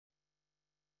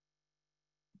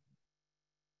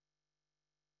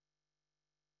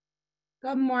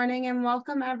Good morning and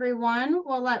welcome, everyone.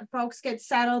 We'll let folks get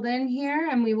settled in here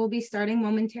and we will be starting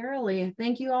momentarily.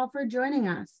 Thank you all for joining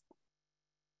us.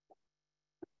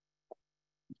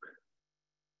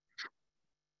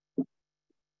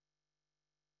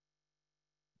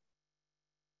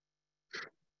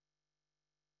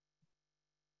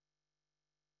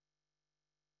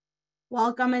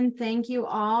 Welcome and thank you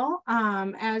all.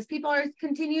 As people are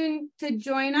continuing to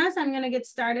join us, I'm going to get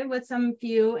started with some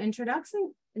few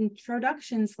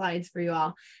introduction slides for you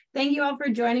all. Thank you all for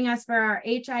joining us for our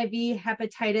HIV,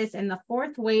 hepatitis, and the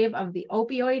fourth wave of the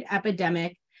opioid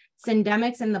epidemic,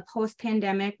 Syndemics in the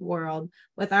post-pandemic world,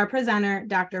 with our presenter,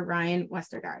 Dr. Ryan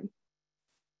Westergaard.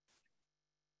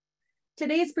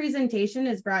 Today's presentation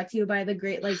is brought to you by the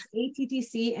Great Lakes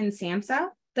ATTC and SAMHSA.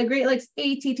 The Great Lakes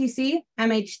ATTC,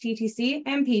 MHTTC,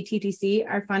 and PTTC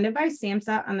are funded by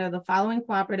SAMHSA under the following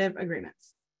cooperative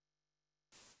agreements.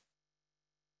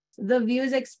 The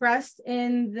views expressed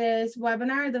in this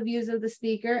webinar are the views of the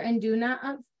speaker and do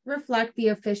not reflect the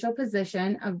official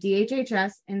position of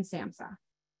DHHS and SAMHSA.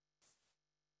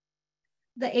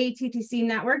 The ATTC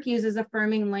network uses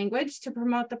affirming language to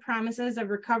promote the promises of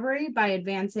recovery by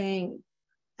advancing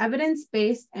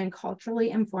evidence-based and culturally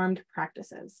informed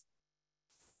practices.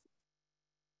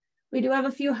 We do have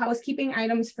a few housekeeping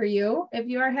items for you. If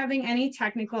you are having any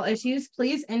technical issues,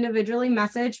 please individually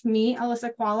message me, Alyssa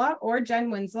Kuala, or Jen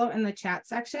Winslow in the chat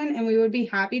section, and we would be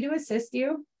happy to assist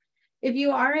you. If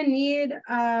you are in need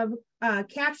of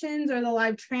captions or the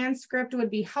live transcript would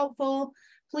be helpful,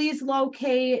 please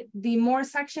locate the More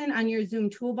section on your Zoom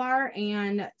toolbar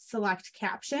and select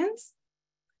captions.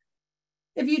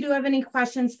 If you do have any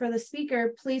questions for the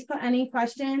speaker, please put any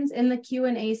questions in the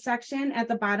Q&A section at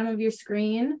the bottom of your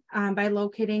screen by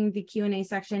locating the Q&A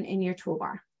section in your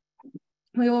toolbar.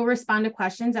 We will respond to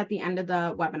questions at the end of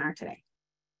the webinar today.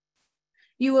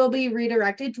 You will be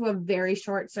redirected to a very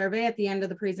short survey at the end of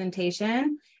the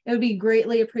presentation. It would be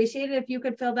greatly appreciated if you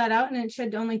could fill that out, and it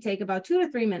should only take about 2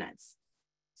 to 3 minutes.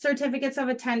 Certificates of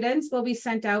attendance will be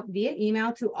sent out via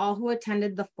email to all who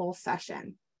attended the full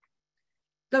session.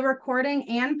 The recording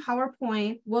and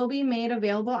PowerPoint will be made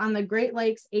available on the Great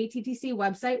Lakes ATTC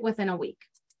website within a week.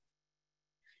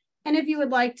 And if you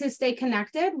would like to stay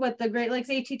connected with the Great Lakes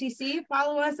ATTC,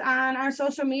 follow us on our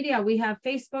social media. We have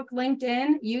Facebook,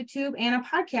 LinkedIn, YouTube, and a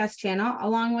podcast channel,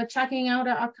 along with checking out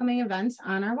our upcoming events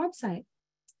on our website.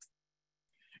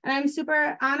 And I'm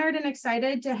super honored and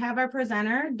excited to have our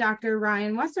presenter, Dr.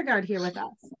 Ryan Westergaard, here with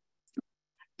us.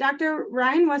 Dr.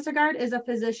 Ryan Westergaard is a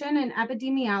physician and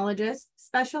epidemiologist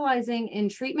specializing in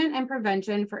treatment and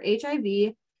prevention for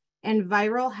HIV and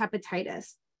viral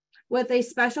hepatitis, with a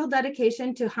special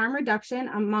dedication to harm reduction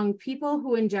among people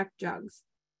who inject drugs.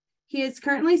 He is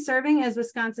currently serving as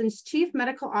Wisconsin's Chief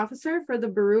Medical Officer for the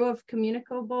Bureau of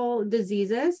Communicable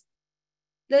Diseases.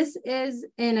 This is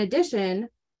in addition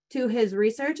to his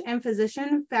research and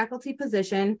physician faculty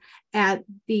position at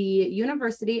the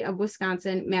University of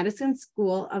Wisconsin-Madison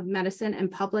School of Medicine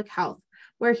and Public Health,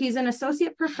 where he's an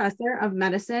associate professor of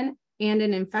medicine and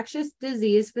an infectious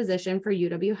disease physician for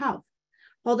UW Health.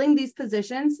 Holding these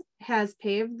positions has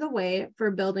paved the way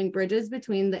for building bridges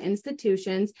between the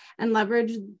institutions and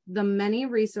leverage the many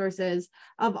resources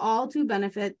of all to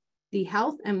benefit the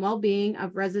health and well-being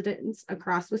of residents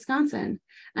across Wisconsin.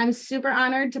 I'm super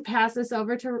honored to pass this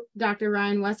over to Dr.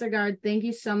 Ryan Westergaard. Thank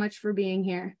you so much for being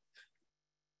here.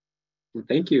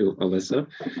 Thank you, Alyssa.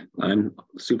 I'm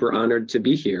super honored to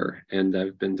be here, and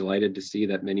I've been delighted to see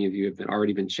that many of you have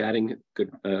already been chatting.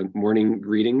 Good morning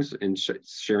greetings and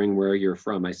sharing where you're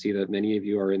from. I see that many of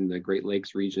you are in the Great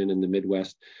Lakes region in the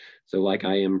Midwest. So like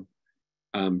I am,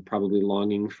 probably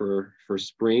longing for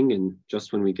spring, and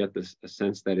just when we get a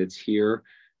sense that it's here,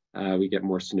 we get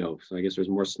more snow. So I guess there's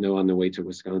more snow on the way to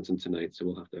Wisconsin tonight, so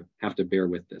we'll have to bear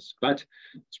with this. But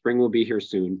spring will be here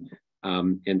soon,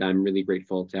 and I'm really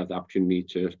grateful to have the opportunity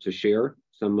to share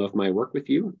some of my work with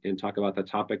you and talk about the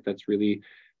topic that's really,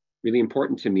 really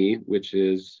important to me, which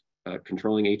is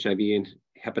controlling HIV and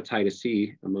hepatitis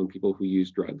C among people who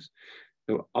use drugs.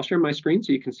 So I'll share my screen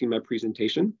so you can see my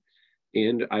presentation,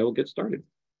 and I will get started.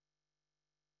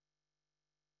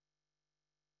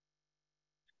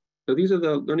 So these are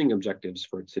the learning objectives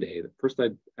for today. First,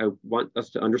 I want us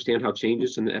to understand how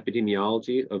changes in the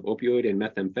epidemiology of opioid and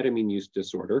methamphetamine use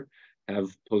disorder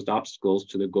have posed obstacles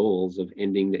to the goals of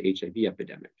ending the HIV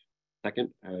epidemic.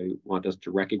 Second, I want us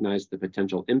to recognize the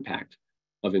potential impact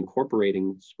of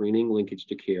incorporating screening linkage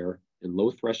to care and low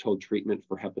threshold treatment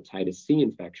for hepatitis C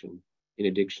infection in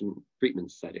addiction treatment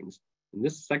settings. And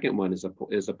this second one is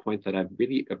a point that I've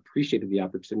really appreciated the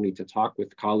opportunity to talk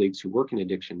with colleagues who work in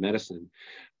addiction medicine,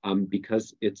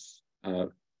 because it's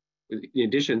in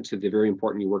addition to the very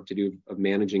important work to do of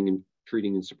managing and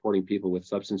treating and supporting people with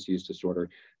substance use disorder,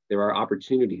 there are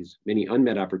opportunities, many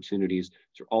unmet opportunities,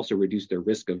 to also reduce their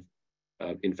risk of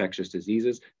infectious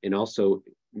diseases and also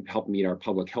help meet our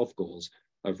public health goals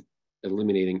of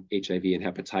eliminating HIV and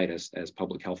hepatitis as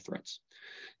public health threats.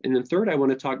 And then third, I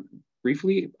want to talk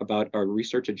briefly about our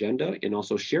research agenda and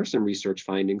also share some research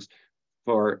findings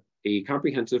for a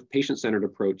comprehensive patient-centered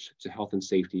approach to health and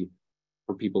safety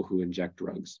for people who inject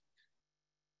drugs.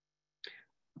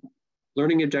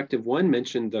 Learning Objective 1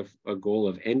 mentioned a goal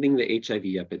of ending the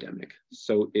HIV epidemic.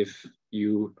 So if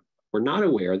you were not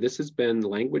aware, this has been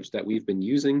language that we've been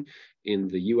using in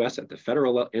the US at the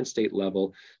federal and state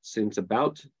level since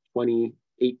about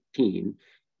 2018,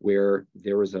 where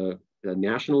there was a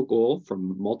national goal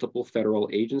from multiple federal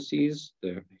agencies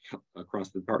across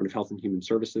the Department of Health and Human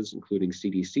Services, including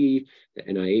CDC, the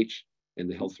NIH, and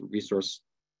the Health Resource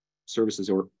Services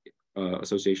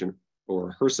Association,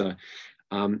 or HRSA.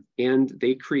 And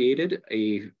they created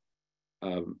a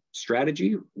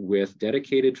strategy with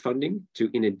dedicated funding to,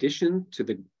 in addition to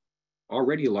the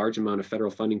already large amount of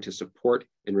federal funding to support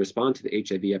and respond to the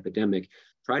HIV epidemic,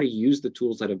 try to use the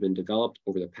tools that have been developed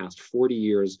over the past 40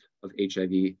 years of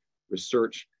HIV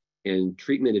research and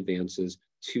treatment advances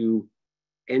to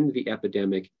end the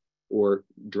epidemic or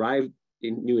drive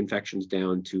new infections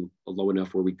down to a low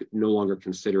enough where we could no longer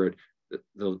consider it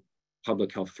the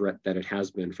public health threat that it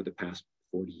has been for the past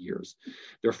 40 years.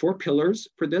 There are 4 pillars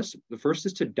for this. The first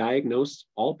is to diagnose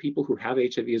all people who have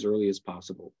HIV as early as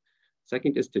possible.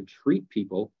 Second is to treat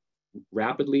people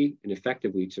rapidly and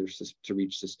effectively to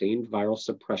reach sustained viral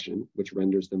suppression, which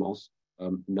renders them all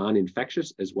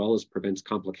non-infectious as well as prevents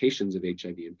complications of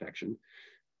HIV infection.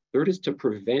 Third is to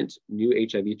prevent new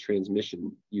HIV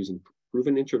transmission using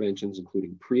proven interventions,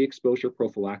 including pre-exposure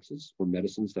prophylaxis, or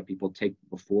medicines that people take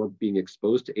before being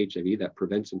exposed to HIV that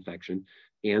prevents infection,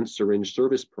 and syringe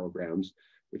service programs,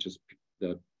 which is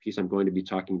the piece I'm going to be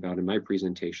talking about in my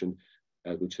presentation,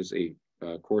 which is a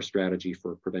core strategy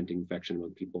for preventing infection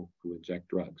among people who inject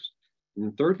drugs.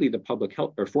 And thirdly,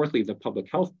 fourthly, the public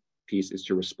health piece is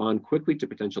to respond quickly to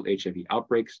potential HIV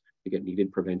outbreaks to get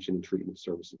needed prevention and treatment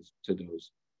services to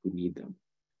those who need them.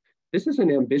 This is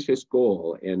an ambitious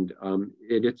goal, and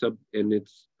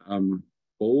it's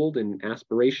bold and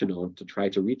aspirational to try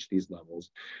to reach these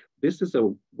levels. This is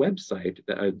a website,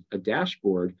 a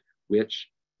dashboard, which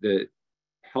the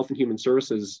Health and Human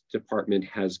Services Department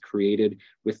has created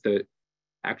with the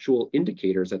actual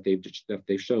indicators that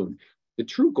they've shown. The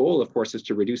true goal, of course, is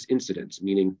to reduce incidence,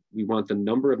 meaning we want the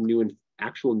number of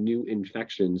actual new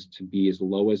infections to be as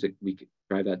low as we can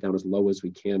drive that down as low as we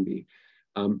can be.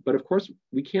 But of course,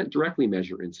 we can't directly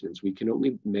measure incidence. We can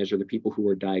only measure the people who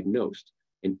are diagnosed.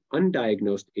 And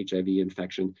undiagnosed HIV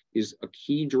infection is a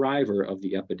key driver of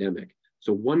the epidemic.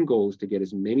 So one goal is to get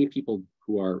as many people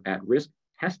who are at risk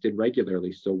tested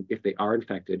regularly, so if they are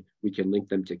infected, we can link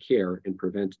them to care and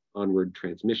prevent onward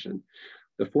transmission.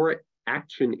 The 4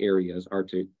 action areas are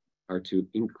to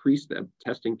increase the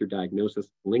testing through diagnosis,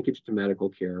 linkage to medical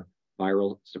care,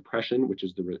 viral suppression, which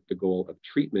is the goal of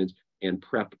treatment, and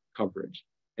PrEP coverage.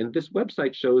 And this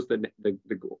website shows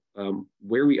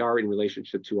where we are in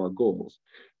relationship to our goals.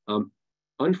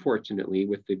 Unfortunately,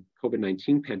 with the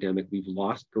COVID-19 pandemic, we've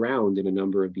lost ground in a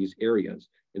number of these areas.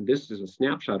 And this is a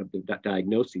snapshot of the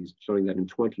diagnoses showing that in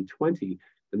 2020,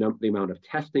 the amount of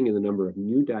testing and the number of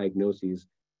new diagnoses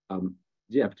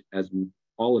dipped as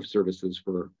all of services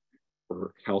for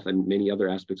health and many other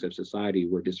aspects of society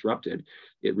were disrupted.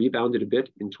 It rebounded a bit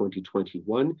in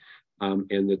 2021, and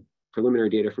the preliminary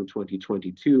data from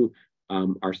 2022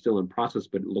 are still in process,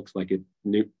 but it looks like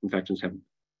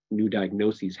new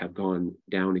diagnoses have gone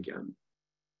down again.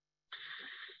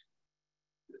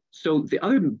 So the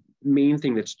other main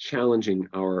thing that's challenging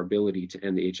our ability to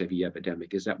end the HIV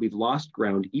epidemic is that we've lost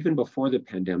ground even before the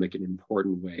pandemic in an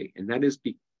important way, and that is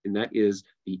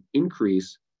the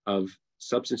increase of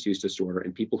substance use disorder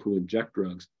and people who inject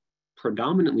drugs,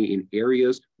 predominantly in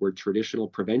areas where traditional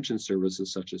prevention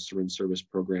services such as syringe service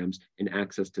programs and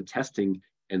access to testing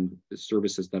and the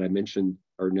services that I mentioned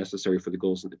are necessary for the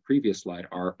goals in the previous slide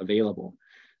are available.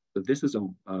 So this is a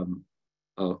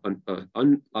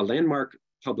landmark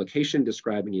publication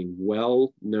describing a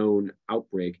well-known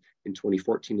outbreak in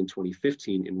 2014 and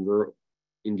 2015 in rural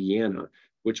Indiana,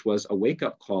 which was a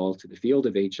wake-up call to the field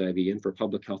of HIV and for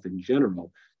public health in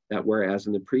general, that whereas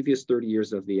in the previous 30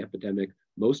 years of the epidemic,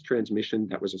 most transmission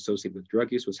that was associated with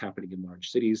drug use was happening in large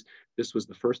cities, this was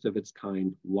the first of its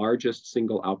kind, largest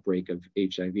single outbreak of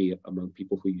HIV among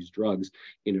people who use drugs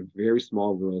in a very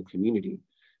small rural community.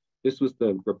 This was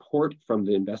the report from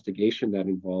the investigation that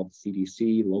involved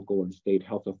CDC, local and state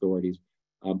health authorities,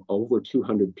 Over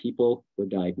 200 people were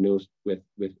diagnosed with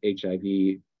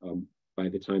HIV by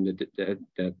the time that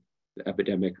the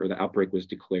epidemic or the outbreak was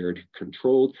declared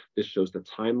controlled. This shows the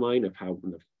timeline of how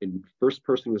when the first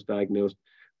person was diagnosed.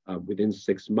 Within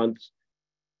 6 months,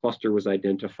 cluster was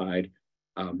identified.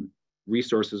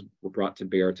 Resources were brought to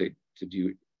bear to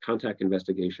do contact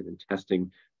investigation and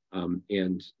testing,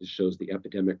 and it shows the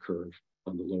epidemic curve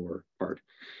on the lower part.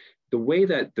 The way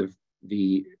that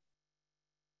the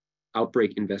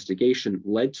outbreak investigation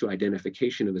led to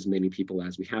identification of as many people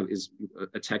as we have is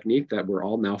a technique that we're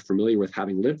all now familiar with,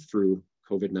 having lived through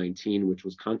COVID-19, which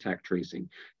was contact tracing.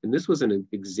 And this was an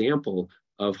example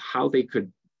of how they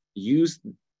could use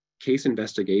case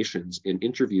investigations in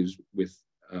interviews with,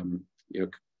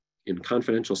 in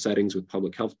confidential settings with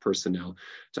public health personnel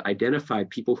to identify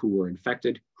people who were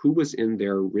infected, who was in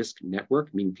their risk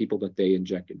network, meaning people that they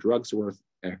injected drugs with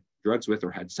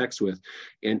or had sex with.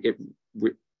 And it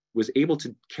was able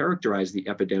to characterize the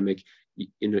epidemic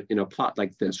in a plot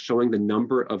like this, showing the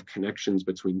number of connections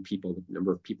between people, the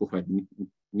number of people who had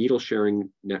needle sharing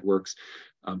networks,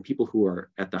 people who are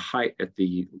at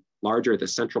the larger, the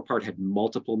central part had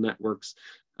multiple networks.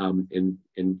 And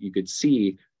you could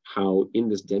see how in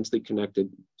this densely connected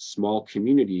small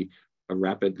community, a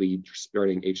rapidly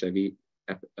spreading HIV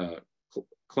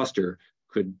cluster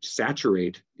could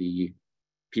saturate the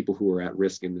people who were at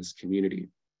risk in this community.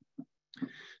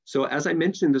 So as I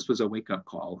mentioned, this was a wake-up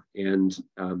call, and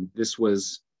this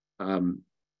was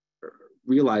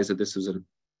realized that this was in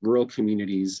rural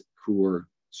communities who were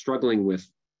struggling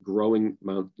with growing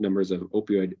numbers of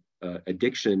opioid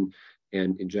addiction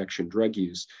and injection drug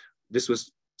use.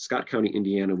 Scott County,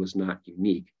 Indiana was not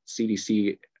unique.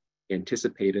 CDC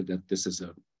anticipated that this is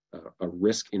a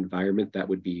risk environment that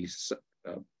would be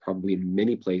probably in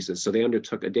many places. So they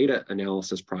undertook a data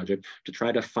analysis project to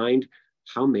try to find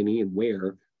how many and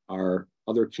where are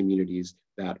other communities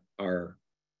that are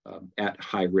at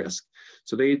high risk.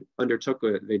 So they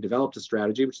developed a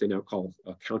strategy, which they now call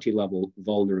a county level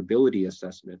vulnerability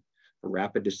assessment for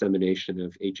rapid dissemination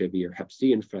of HIV or Hep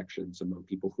C infections among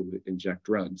people who inject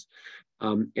drugs.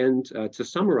 To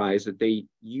summarize, that they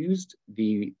used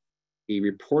a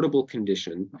reportable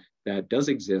condition that does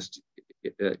exist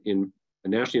in a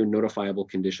nationally notifiable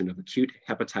condition of acute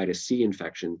hepatitis C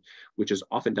infection, which is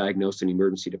often diagnosed in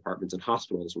emergency departments and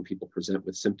hospitals when people present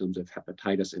with symptoms of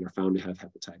hepatitis and are found to have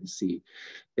hepatitis C.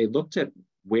 They looked at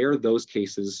where those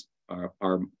cases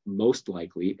are most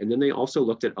likely, and then they also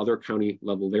looked at other county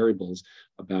level variables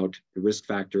about the risk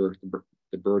factor,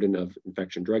 the burden of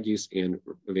infection drug use, and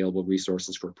available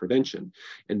resources for prevention.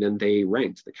 And then they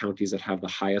ranked the counties that have the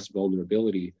highest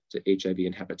vulnerability to HIV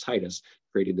and hepatitis,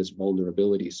 created this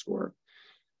vulnerability score.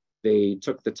 They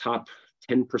took the top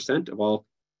 10% of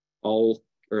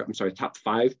top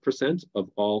 5% of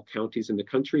all counties in the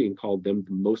country and called them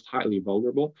the most highly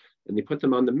vulnerable. And they put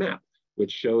them on the map,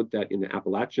 which showed that in the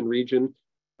Appalachian region,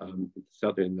 in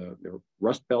the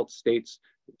Rust Belt states,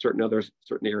 certain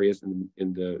areas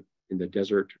in the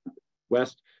desert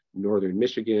West, northern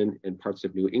Michigan, and parts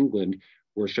of New England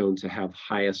were shown to have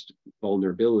highest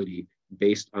vulnerability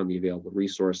based on the available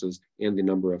resources and the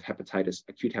number of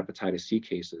acute hepatitis C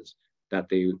cases that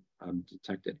they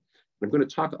detected. I'm going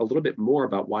to talk a little bit more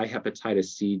about why hepatitis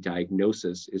C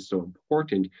diagnosis is so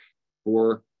important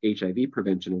for HIV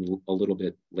prevention a little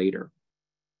bit later.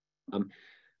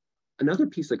 Another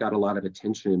piece that got a lot of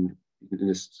attention in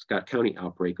this Scott County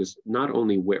outbreak was not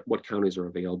only what counties are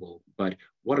available, but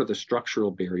what are the structural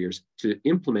barriers to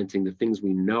implementing the things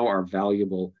we know are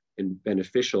valuable and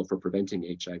beneficial for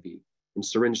preventing HIV. And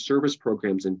syringe service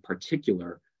programs in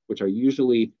particular, which are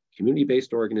usually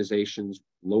community-based organizations,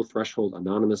 low-threshold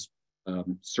anonymous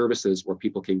services where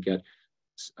people can get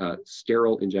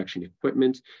sterile injection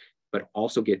equipment, but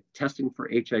also get testing for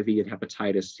HIV and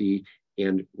hepatitis C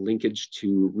and linkage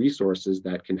to resources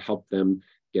that can help them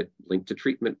get linked to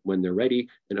treatment when they're ready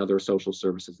and other social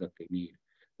services that they need.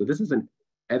 So this is an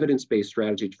evidence-based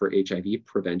strategy for HIV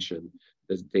prevention.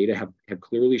 The data have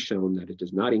clearly shown that it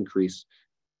does not increase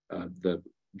the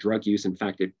drug use. In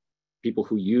fact, people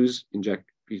who use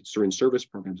syringe service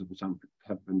programs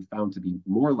have been found to be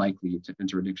more likely to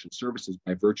enter addiction services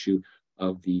by virtue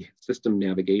of the system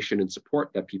navigation and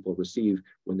support that people receive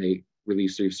when they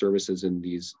receive services in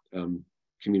these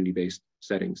community-based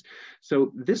settings.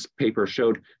 So this paper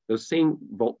showed those same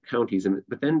counties,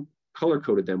 but then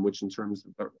color-coded them, which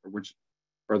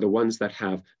are the ones that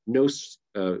have no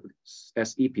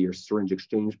SEP or syringe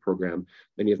exchange program.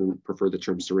 Many of them prefer the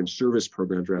term syringe service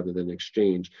programs rather than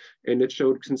exchange. And it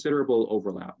showed considerable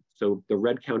overlap. So the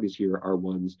red counties here are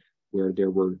ones where there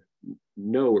were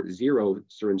no or zero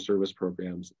syringe service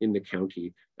programs in the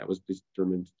county that was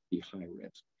determined to be high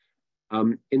risk.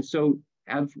 And so,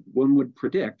 as one would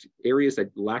predict, areas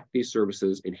that lacked these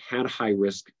services and had high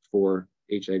risk for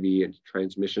HIV and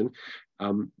transmission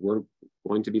were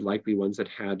going to be likely ones that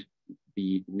had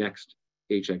the next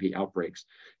HIV outbreaks.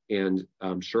 And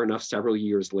sure enough, several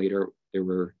years later, there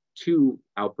were 2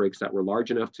 outbreaks that were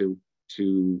large enough to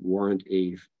warrant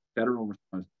a federal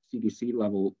CDC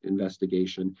level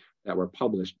investigation that were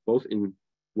published both in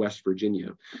West Virginia.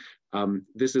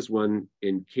 This is one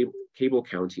in Cable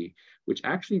County, which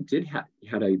actually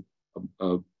had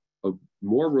a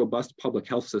more robust public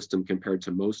health system compared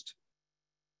to most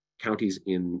counties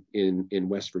in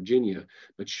West Virginia,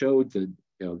 but showed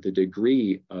the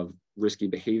degree of risky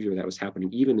behavior that was happening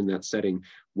even in that setting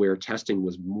where testing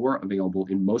was more available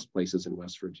in most places in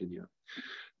West Virginia.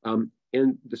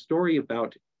 And the story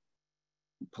about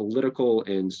political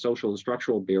and social and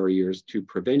structural barriers to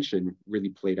prevention really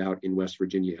played out in West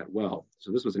Virginia as well.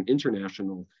 So this was an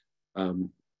international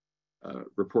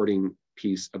reporting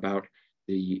piece about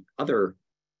the other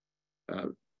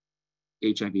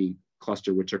HIV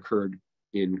cluster, which occurred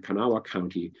in Kanawha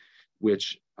County,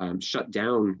 which shut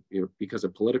down, because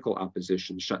of political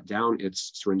opposition, shut down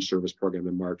its syringe service program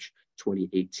in March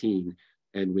 2018,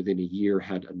 and within a year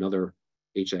had another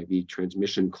HIV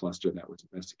transmission cluster that was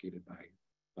investigated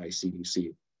by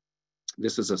CDC.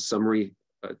 This is a summary,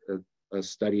 a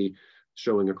study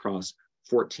showing across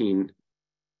 14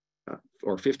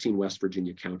 or 15 West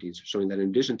Virginia counties, showing that in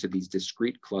addition to these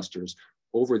discrete clusters,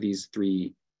 over these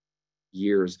 3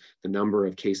 years, the number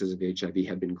of cases of HIV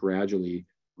had been gradually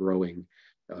growing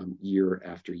year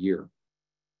after year.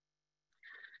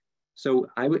 So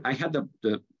I had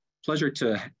the pleasure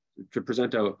to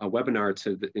present a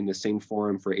webinar in the same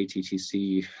forum for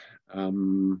ATTC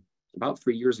about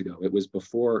 3 years ago. It was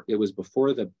before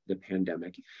the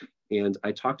pandemic, and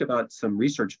I talked about some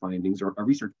research findings or a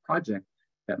research project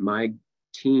that my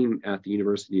team at the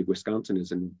University of Wisconsin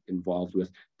is involved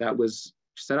with that was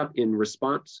set up in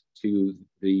response to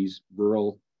the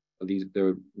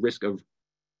risk of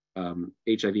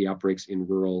HIV outbreaks in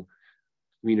rural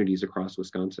communities across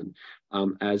Wisconsin.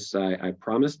 As I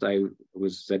promised, I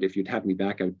said if you'd have me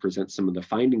back, I would present some of the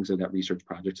findings of that research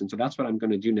project. And so that's what I'm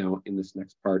going to do now in this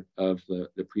next part of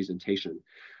the presentation.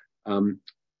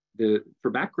 For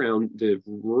background, the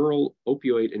Rural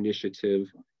Opioid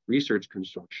Initiative Research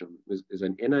Consortium is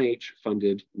an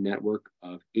NIH-funded network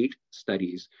of 8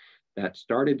 studies that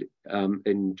started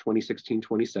in 2016,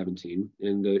 2017.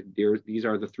 And these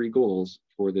are the 3 goals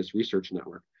for this research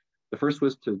network. The first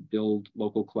was to build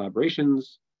local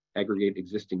collaborations, aggregate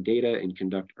existing data, and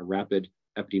conduct a rapid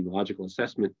epidemiological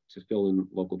assessment to fill in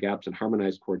local gaps and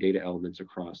harmonize core data elements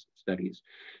across studies.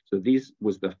 So these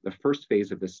was the first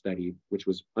phase of this study, which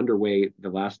was underway the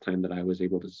last time that I was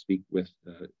able to speak with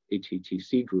the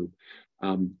ATTC group.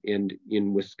 And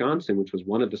in Wisconsin, which was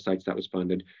one of the sites that was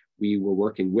funded, we were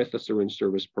working with a syringe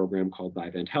service program called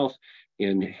Vivant Health,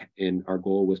 and our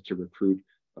goal was to recruit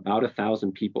about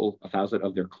 1,000 people, 1,000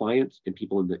 of their clients and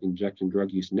people in the injection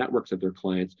drug use networks of their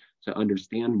clients to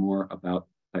understand more about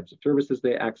types of services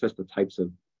they access, the types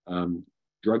of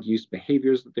drug use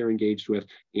behaviors that they're engaged with,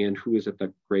 and who is at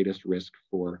the greatest risk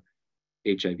for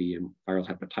HIV and viral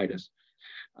hepatitis.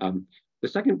 The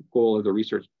second goal of the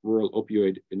Research Rural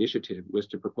Opioid Initiative was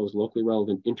to propose locally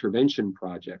relevant intervention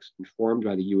projects informed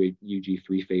by the UG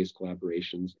 3-phase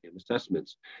collaborations and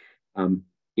assessments.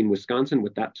 In Wisconsin,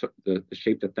 what that took, the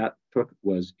shape that took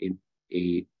was in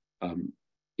a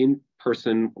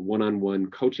in-person, one-on-one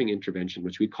coaching intervention,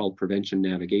 which we called prevention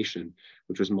navigation,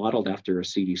 which was modeled after a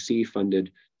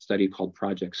CDC-funded study called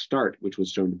Project START, which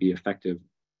was shown to be effective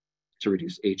to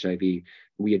reduce HIV.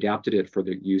 We adapted it for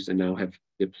the use and now have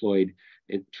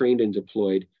trained and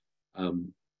deployed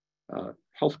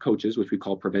health coaches, which we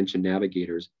call prevention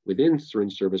navigators, within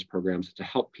syringe service programs to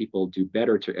help people do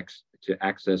better to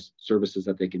access services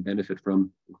that they can benefit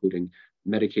from, including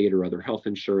Medicaid or other health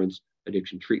insurance,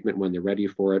 addiction treatment when they're ready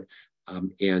for it,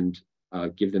 and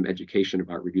give them education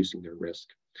about reducing their risk.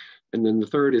 And then the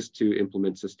third is to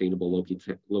implement sustainable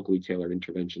locally tailored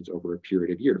interventions over a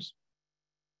period of years.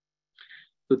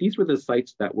 So these were the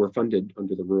sites that were funded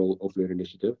under the Rural Opioid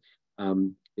Initiative.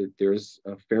 There's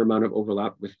a fair amount of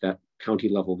overlap with that county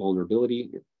level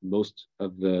vulnerability.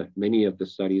 Many of the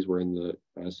studies were in the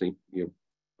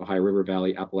Ohio River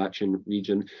Valley, Appalachian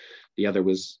region. The other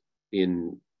was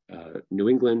in New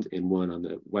England and one on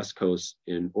the West Coast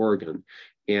in Oregon.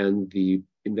 And the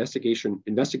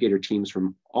investigator teams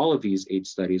from all of these 8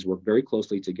 studies work very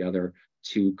closely together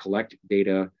to collect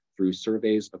data through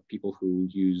surveys of people who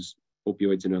use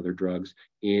opioids and other drugs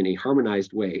in a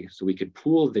harmonized way so we could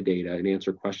pool the data and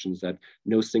answer questions that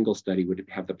no single study would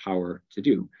have the power to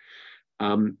do.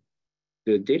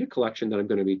 The data collection that I'm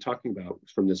going to be talking about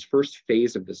from this first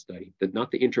phase of the study, not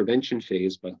the intervention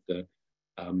phase, but the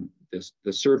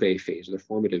survey phase, the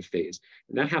formative phase.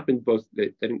 And that happened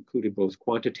that included both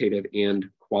quantitative and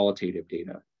qualitative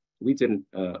data. We did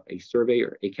a survey,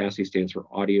 or ACASI stands for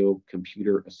Audio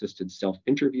Computer Assisted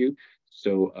Self-Interview.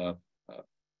 So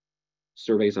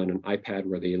surveys on an iPad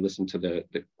where they listen to the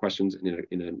questions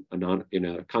in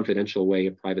a confidential way,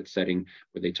 a private setting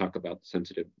where they talk about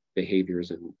sensitive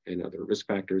behaviors and other risk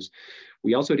factors.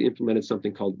 We also implemented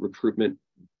something called recruitment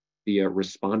via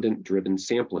respondent-driven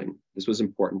sampling. This was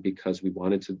important because we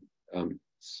wanted to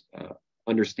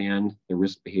understand the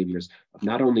risk behaviors of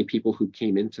not only people who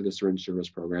came into the syringe service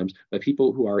programs, but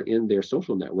people who are in their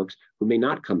social networks who may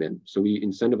not come in. So we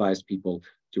incentivized people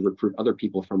to recruit other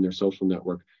people from their social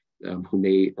network who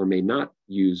may or may not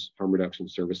use harm reduction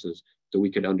services, so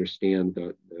we could understand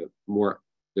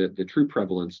the true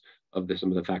prevalence of some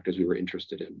of the factors we were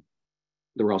interested in.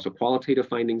 There were also qualitative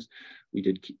findings. We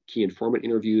did key informant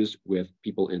interviews with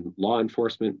people in law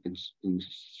enforcement, in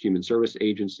human service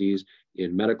agencies,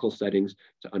 in medical settings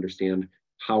to understand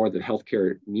how are the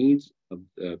healthcare needs of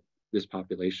this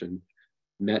population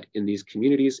met in these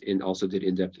communities, and also did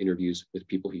in-depth interviews with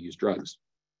people who use drugs.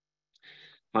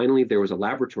 Finally, there was a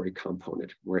laboratory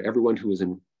component where everyone who was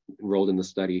enrolled in the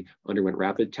study underwent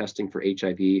rapid testing for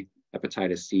HIV,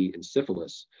 hepatitis C, and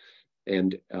syphilis.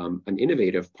 And an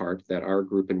innovative part that our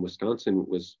group in Wisconsin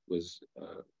was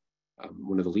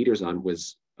one of the leaders on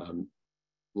was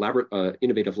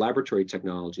innovative laboratory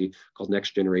technology called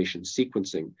next generation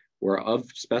sequencing, where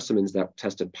of specimens that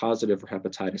tested positive for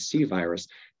hepatitis C virus,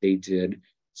 they did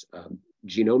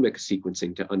genomic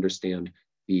sequencing to understand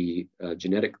the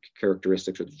genetic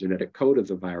characteristics or the genetic code of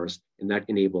the virus, and that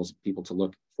enables people to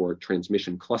look for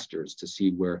transmission clusters to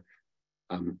see where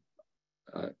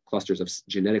clusters of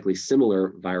genetically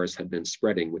similar virus have been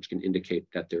spreading, which can indicate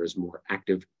that there is more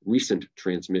active recent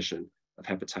transmission of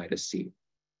hepatitis C.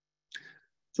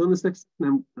 So in this next,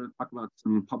 I'm going to talk about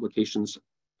some publications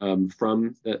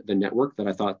from the network that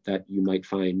I thought that you might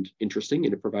find interesting,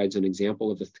 and it provides an example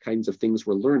of the kinds of things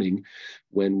we're learning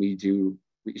when we do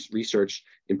research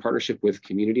in partnership with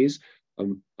communities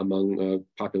among a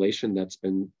population that's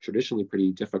been traditionally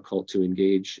pretty difficult to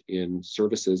engage in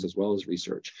services as well as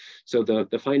research. So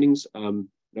the findings,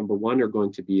 number one, are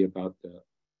going to be about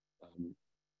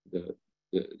the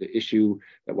issue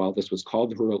that while this was called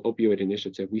the Rural Opioid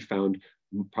Initiative, we found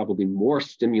probably more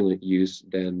stimulant use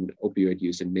than opioid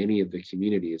use in many of the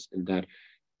communities, and that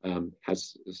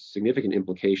has significant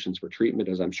implications for treatment,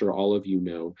 as I'm sure all of you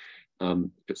know,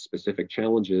 specific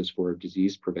challenges for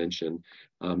disease prevention.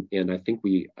 And I think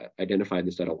we identified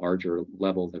this at a larger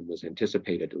level than was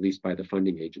anticipated, at least by the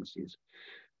funding agencies.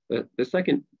 The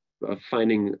second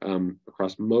finding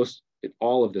across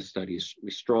all of the studies,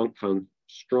 we found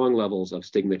strong levels of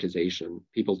stigmatization.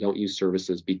 People don't use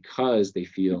services because they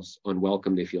feel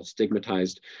unwelcome, they feel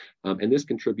stigmatized. And this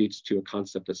contributes to a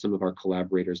concept that some of our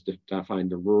collaborators define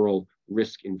the rural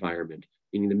risk environment,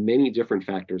 meaning the many different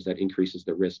factors that increases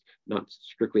the risk, not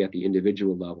strictly at the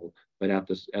individual level, but at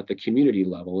the community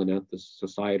level and at the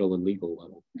societal and legal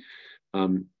level.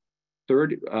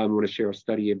 Third, I want to share a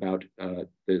study about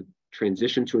the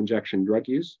transition to injection drug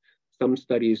use. Some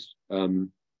studies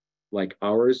like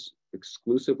ours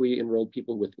exclusively enrolled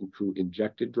people who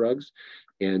injected drugs,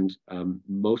 and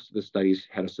most of the studies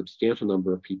had a substantial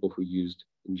number of people who used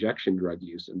injection drug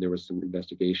use, and there was some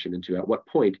investigation into at what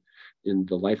point in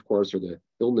the life course or the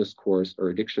illness course or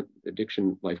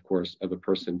addiction life course of a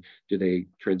person do they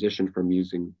transition from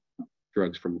using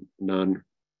drugs from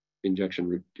non-injection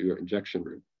route to injection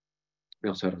route. We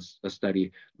also had a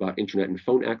study about internet and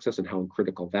phone access and how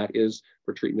critical that is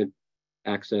for treatment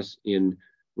access in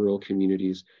rural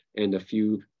communities, and a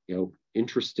few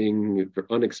interesting,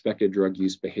 unexpected drug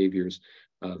use behaviors.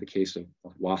 The case of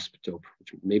wasp dope,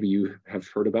 which maybe you have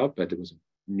heard about, but it was a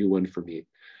new one for me.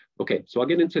 Okay, so I'll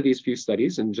get into these few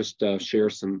studies and just share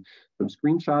some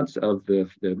screenshots of the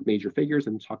major figures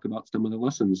and talk about some of the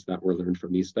lessons that were learned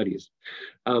from these studies.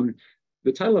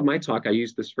 The title of my talk, I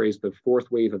used this phrase, the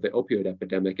fourth wave of the opioid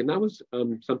epidemic, and that was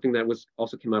something that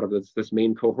also came out of this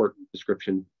main cohort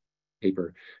description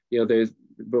paper. There's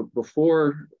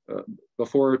before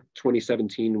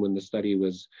 2017, when the study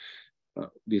was,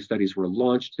 these studies were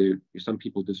launched, some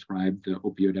people described the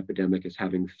opioid epidemic as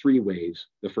having three waves.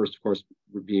 The first, of course,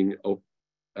 being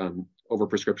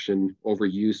overprescription,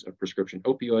 overuse of prescription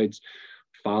opioids,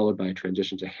 followed by a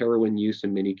transition to heroin use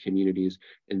in many communities,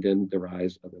 and then the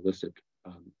rise of illicit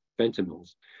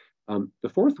fentanyls. The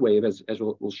fourth wave, as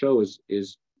we'll show,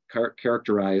 is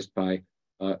characterized by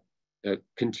a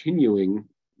continuing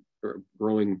or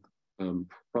growing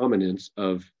prominence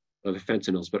of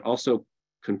fentanyls, but also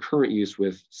concurrent use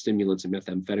with stimulants and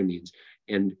methamphetamines,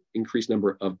 and increased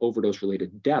number of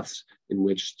overdose-related deaths in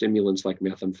which stimulants like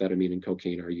methamphetamine and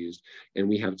cocaine are used. And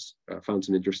we have found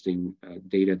some interesting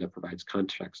data that provides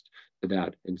context to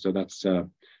that. And so that's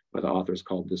why the authors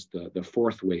called this the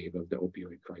fourth wave of the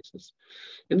opioid crisis.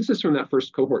 And this is from that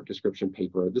first cohort description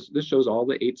paper. This shows all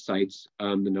the 8 sites,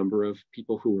 the number of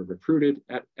people who were recruited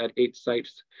at 8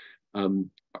 sites.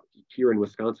 Here in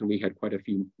Wisconsin, we had quite a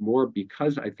few more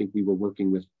because I think we were working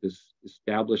with this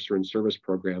established or in service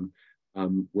program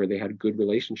where they had good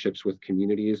relationships with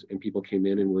communities, and people came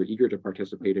in and were eager to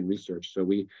participate in research. So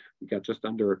we got just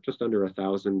under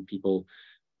 1,000 people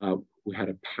who had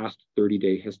a past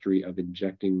 30-day history of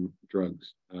injecting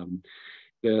drugs.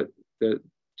 The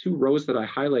 2 rows that I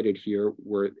highlighted here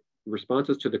were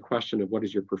responses to the question of what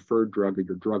is your preferred drug or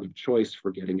your drug of choice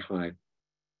for getting high.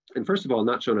 And first of all,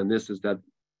 not shown on this is that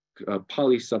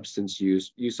polysubstance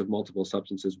use of multiple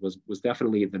substances was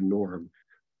definitely the norm.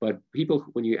 But people,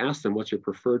 when you ask them what's your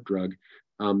preferred drug,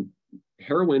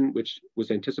 heroin, which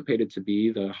was anticipated to be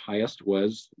the highest,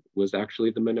 was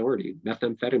actually the minority.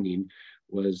 Methamphetamine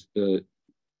was the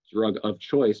drug of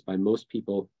choice by most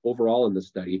people overall in the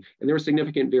study, and there was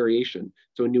significant variation.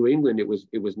 So in New England, it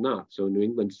was not. So in New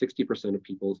England, 60% of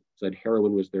people said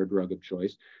heroin was their drug of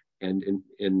choice, and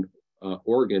in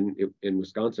Oregon, in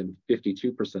Wisconsin,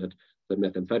 52% said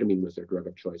methamphetamine was their drug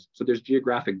of choice. So there's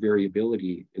geographic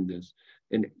variability in this.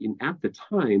 And at the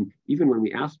time, even when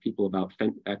we asked people about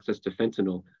access to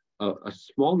fentanyl, a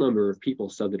small number of people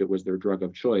said that it was their drug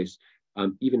of choice,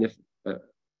 even if,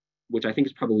 which I think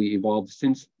has probably evolved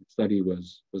since the study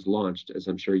was launched, as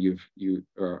I'm sure you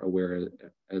are aware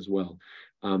as well.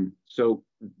 So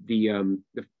one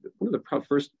of the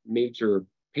first major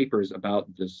papers about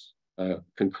this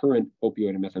concurrent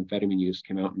opioid and methamphetamine use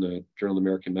came out in the Journal of the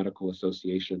American Medical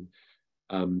Association.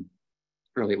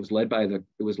 Early, it was led by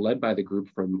the group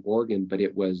from Oregon, but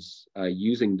it was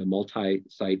using the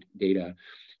multi-site data.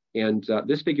 And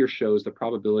this figure shows the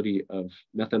probability of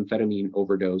methamphetamine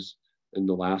overdose in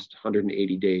the last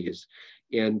 180 days.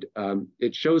 And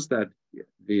it shows that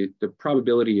the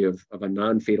probability of a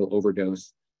non-fatal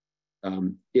overdose,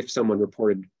 if someone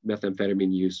reported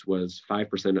methamphetamine use, was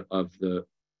 5% of the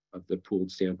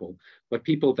pooled sample. But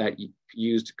people that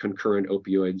used concurrent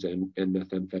opioids and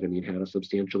methamphetamine had a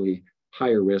substantially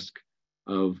higher risk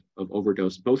of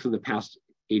overdose, both in the past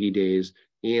 80 days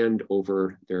and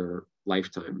over their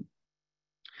lifetime.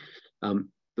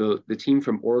 The team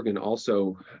from Oregon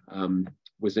also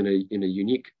was in a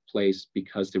unique place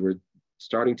because they were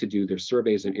starting to do their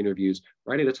surveys and interviews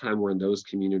right at a time where in those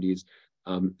communities,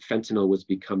 fentanyl was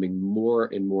becoming more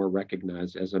and more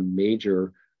recognized as a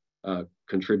major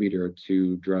contributor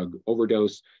to drug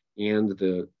overdose and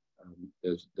the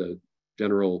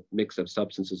general mix of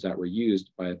substances that were used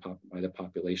by the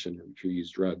population who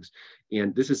used drugs.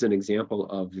 And this is an example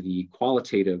of the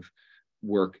qualitative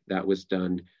work that was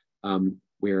done,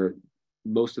 where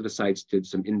most of the sites did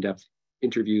some in-depth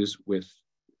interviews with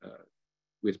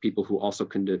people who also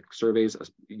conduct surveys,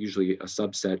 usually a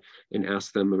subset, and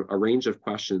ask them a range of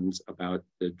questions about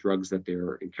the drugs that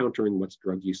they're encountering, what's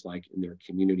drug use like in their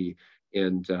community.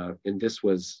 And this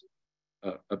was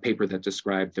a paper that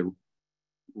described the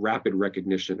rapid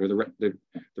recognition, or the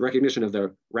recognition of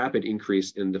the rapid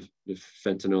increase in the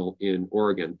fentanyl in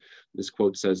Oregon. This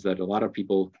quote says that a lot of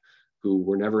people who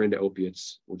were never into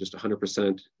opiates, were just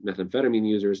 100% methamphetamine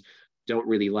users, don't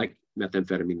really like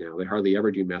methamphetamine now. They hardly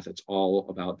ever do meth. It's all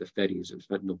about the fetties and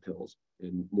fentanyl pills.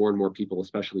 And more people,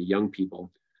 especially young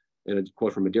people. And a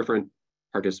quote from a different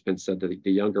participant said that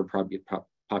the younger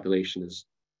population is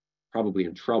probably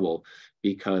in trouble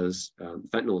because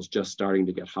fentanyl is just starting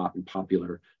to get hot and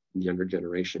popular. And the younger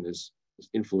generation is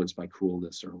influenced by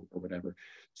coolness or whatever.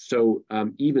 So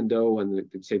even though on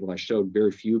the table I showed,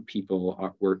 very few people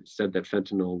said that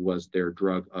fentanyl was their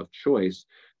drug of choice,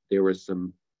 there was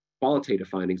some qualitative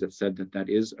findings that said that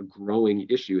is a growing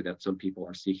issue, that some people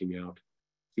are seeking out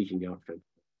fentanyl.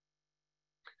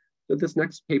 So this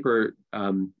next paper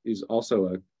is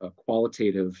also a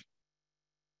qualitative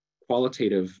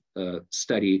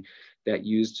study that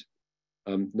used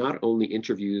not only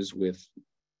interviews with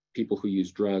people who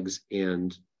use drugs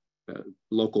and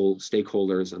local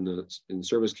stakeholders in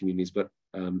service communities, but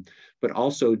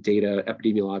also data,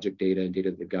 epidemiologic data, and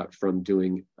data they've got from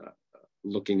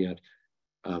looking at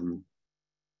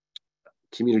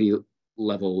community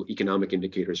level economic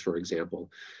indicators, for example.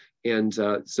 And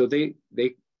so they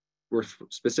were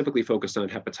specifically focused on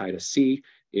hepatitis C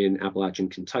in Appalachian,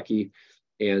 Kentucky.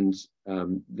 And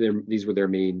these were their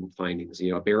main findings.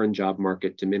 You know, a barren job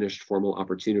market, diminished formal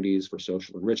opportunities for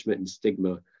social enrichment, and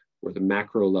stigma were the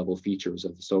macro level features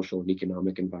of the social and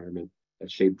economic environment that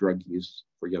shaped drug use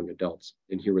for young adults.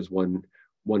 And here was one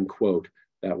quote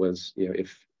that was, you know,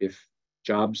 if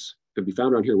jobs could be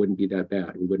found around here, it wouldn't be that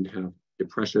bad. We wouldn't have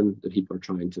depression that people are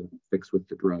trying to fix with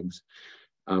the drugs.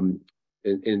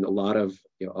 And a lot of,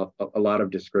 you know, a lot of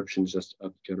descriptions just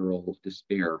of general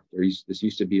despair. This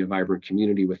used to be a vibrant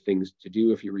community with things to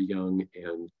do if you were young,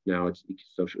 and now it's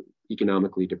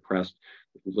economically depressed.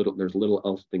 There's little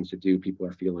else things to do. People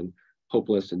are feeling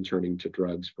hopeless and turning to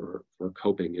drugs for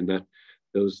coping, and that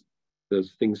those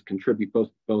things contribute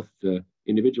both the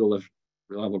individual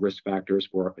level risk factors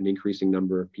for an increasing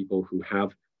number of people who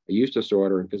have a use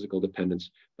disorder and physical dependence,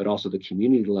 but also the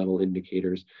community level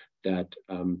indicators that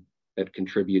that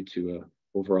contribute to an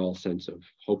overall sense of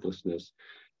hopelessness.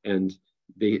 And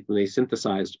when they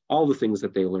synthesized all the things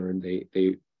that they learned,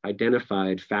 they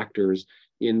identified factors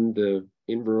in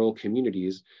rural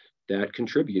communities that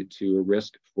contribute to a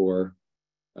risk for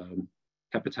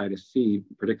hepatitis C,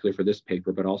 particularly for this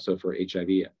paper, but also for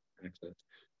HIV access.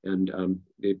 And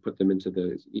they put them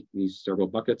into these several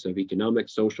buckets of economic,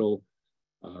 social,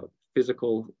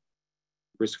 physical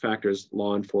risk factors,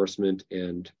 law enforcement,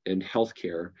 and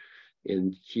healthcare.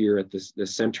 And here at the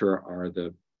center are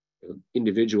the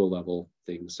individual level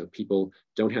things. So people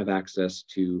don't have access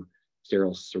to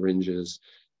sterile syringes.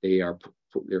 They have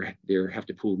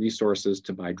to pool resources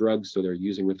to buy drugs, so they're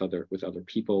using with other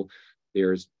people.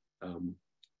 There's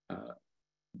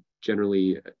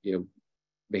generally, you know,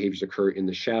 behaviors occur in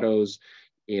the shadows,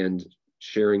 and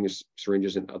sharing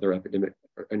syringes and other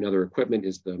equipment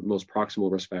is the most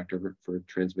proximal risk factor for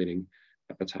transmitting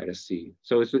hepatitis C.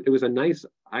 So it was a nice,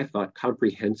 I thought,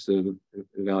 comprehensive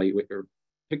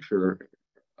picture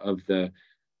of the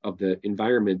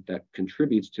environment that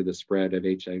contributes to the spread of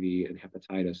HIV and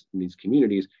hepatitis in these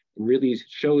communities, and really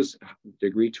shows the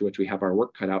degree to which we have our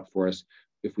work cut out for us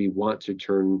if we want to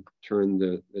turn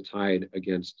the tide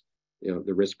against, you know,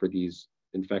 the risk for these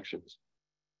infections.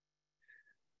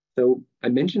 So I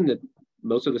mentioned that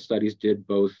most of the studies did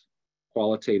both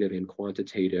qualitative and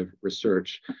quantitative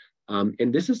research.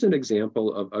 And this is an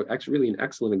example of actually really an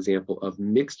excellent example of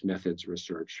mixed methods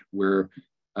research, where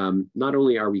not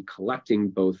only are we collecting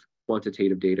both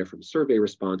quantitative data from survey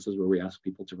responses, where we ask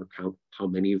people to recount how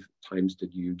many times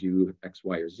did you do X,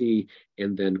 Y, or Z,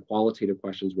 and then qualitative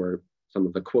questions where some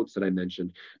of the quotes that I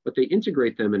mentioned, but they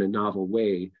integrate them in a novel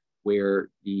way where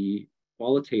the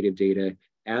qualitative data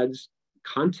adds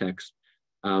context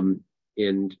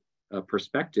and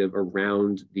perspective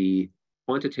around the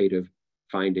quantitative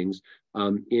findings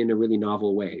in a really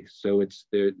novel way. So it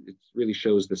really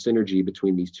shows the synergy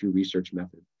between these two research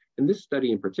methods. In this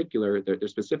study in particular, their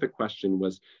specific question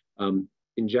was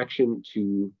initiation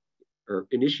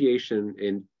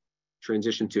and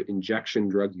transition to injection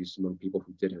drug use among people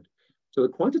who didn't. So the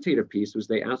quantitative piece was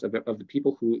they asked of the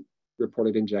people who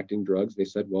reported injecting drugs, they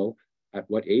said, well, at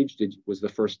what age was the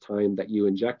first time that you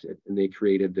injected? And they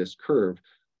created this curve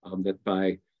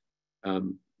that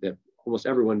almost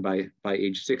everyone by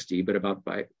age 60, but about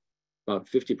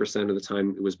 50% of the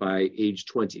time it was by age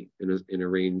 20 in a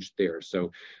range there.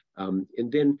 So, and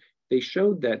then they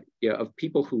showed that, yeah, of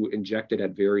people who injected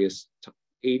at various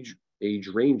age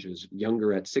ranges,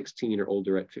 younger at 16 or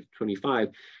older at 25,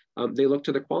 they looked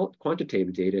to the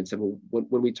quantitative data and said, well,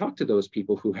 when we talked to those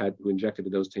people who injected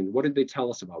at those times, what did they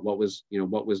tell us about what was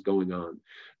going on?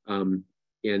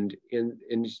 And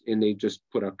they just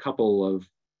put a couple of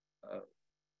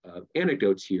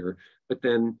anecdotes here, but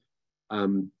then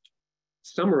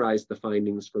summarized the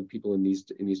findings for people in these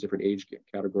different age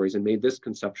categories and made this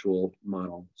conceptual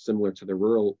model similar to the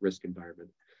rural risk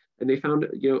environment. And they found,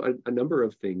 a number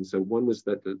of things. So one was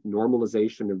that the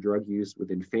normalization of drug use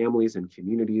within families and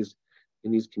communities.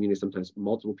 In these communities, sometimes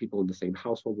multiple people in the same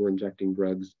household were injecting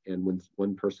drugs, and when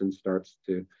one person starts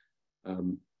to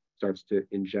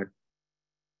inject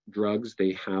drugs,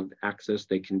 they have access.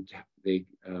 The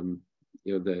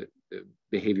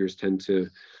behaviors tend to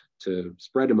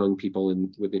spread among people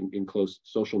in close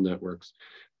social networks.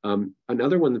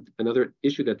 Another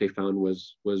issue that they found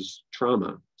was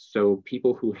trauma. So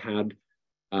people who had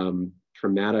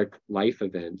traumatic life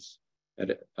events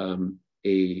had an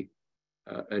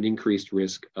increased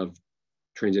risk of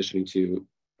transitioning to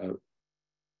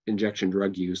injection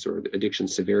drug use, or the addiction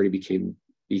severity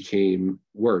became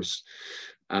worse,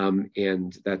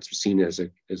 and that's seen as a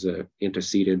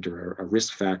antecedent or a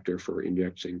risk factor for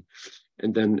injecting.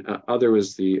 And then other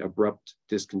is the abrupt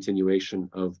discontinuation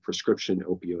of prescription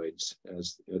opioids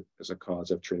as a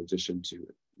cause of transition to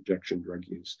injection drug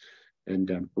use.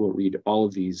 And I won't read all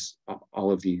of these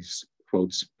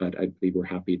quotes, but I believe we're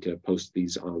happy to post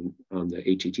these on the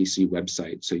HETC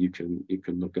website, so you can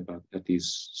look at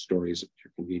these stories at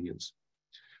your convenience.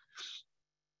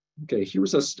 Okay, here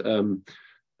was a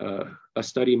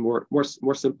study, more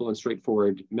simple and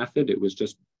straightforward method. It was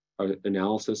just an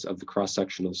analysis of the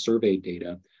cross-sectional survey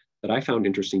data that I found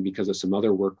interesting because of some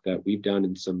other work that we've done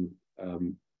and some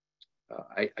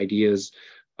ideas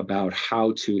about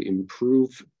how to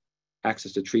improve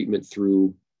access to treatment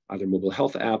through either mobile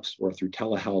health apps or through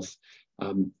telehealth.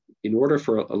 In order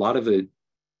for a lot of the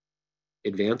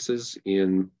advances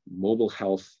in mobile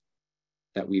health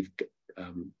that we've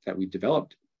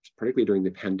developed, particularly during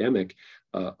the pandemic,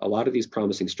 a lot of these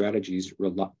promising strategies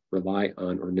rely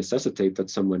on or necessitate that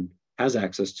someone has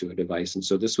access to a device. And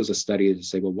so this was a study to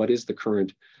say, well, what is the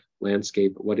current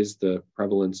landscape? What is the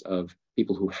prevalence of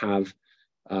people who have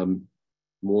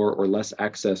more or less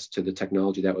access to the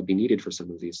technology that would be needed for some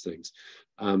of these things?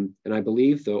 And I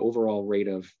believe the overall rate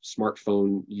of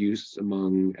smartphone use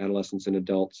among adolescents and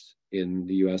adults in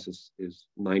the US is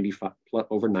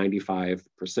over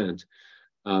 95%.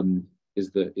 Is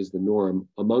the norm.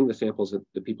 Among the samples of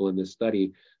the people in this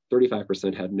study,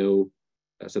 35% had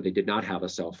said they did not have a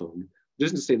cell phone.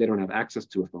 Just to say they don't have access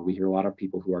to a phone. We hear a lot of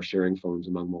people who are sharing phones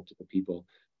among multiple people,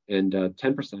 and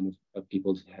 10% of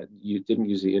people didn't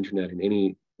use the internet in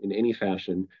any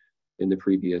fashion in the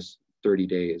previous 30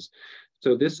 days.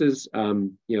 So this is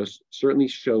certainly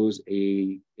shows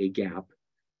a gap,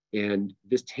 and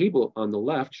this table on the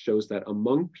left shows that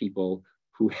among people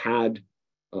who had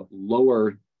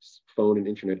lower phone and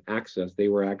internet access, they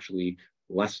were actually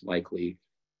less likely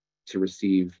to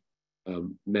receive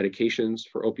medications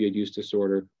for opioid use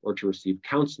disorder or to receive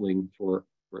counseling for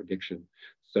addiction.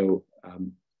 So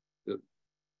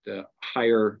the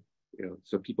higher,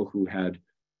 so people who had,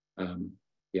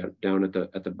 down at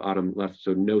the bottom left,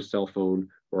 so no cell phone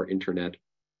or internet,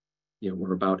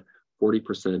 were about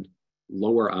 40%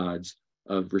 lower odds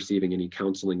of receiving any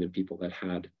counseling than people that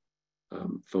had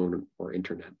phone or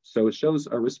internet. So it shows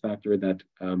a risk factor that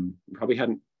probably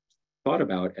hadn't thought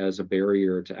about as a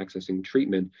barrier to accessing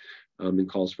treatment, and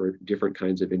calls for different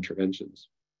kinds of interventions.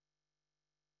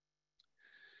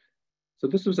 So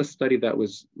this was a study that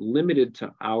was limited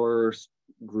to our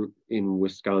group in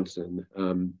Wisconsin.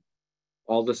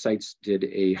 All the sites did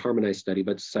a harmonized study,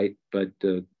 but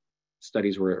the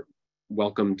studies were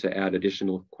welcome to add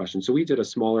additional questions. So we did a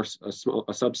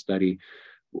sub-study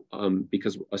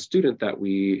because a student that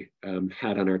we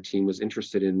had on our team was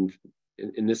interested in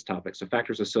this topic. So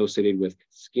factors associated with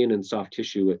skin and soft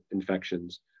tissue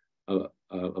infections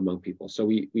among people. So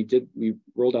we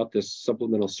rolled out this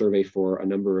supplemental survey for a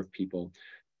number of people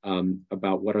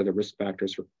about what are the risk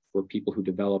factors for people who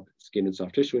develop skin and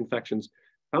soft tissue infections.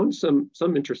 Found some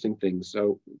interesting things.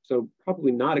 So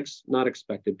probably not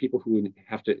expected. People who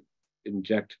have to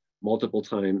inject multiple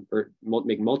times or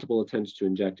make multiple attempts to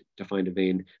inject to find a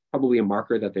vein, probably a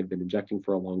marker that they've been injecting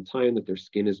for a long time, that their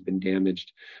skin has been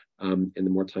damaged. And the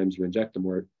more times you inject, the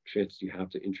more chance you have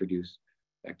to introduce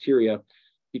bacteria.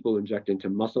 People who inject into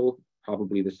muscle,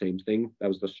 probably the same thing. That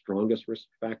was the strongest risk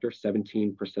factor,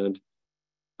 17%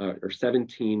 or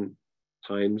 17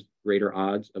 times greater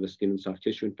odds of a skin and soft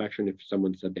tissue infection if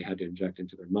someone said they had to inject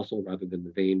into their muscle rather than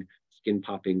the vein. Skin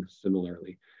popping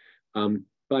similarly.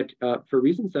 But for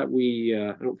reasons that we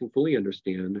I don't think fully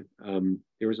understand,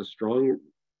 there was a strong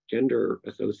gender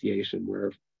association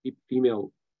where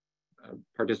female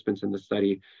participants in the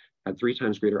study had 3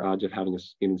 times greater odds of having a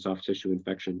skin and soft tissue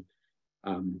infection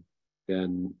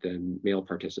than male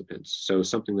participants. So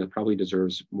something that probably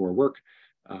deserves more work.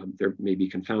 There may be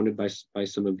confounded by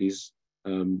some of these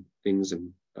things,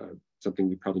 and something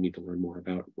we probably need to learn more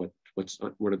about.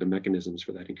 What are the mechanisms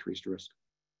for that increased risk?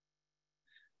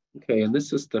 Okay, and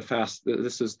this is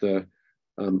the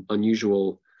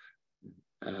unusual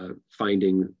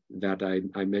finding that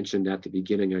I mentioned at the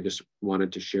beginning. I just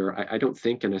wanted to share. I don't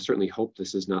think, and I certainly hope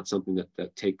this is not something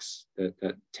that takes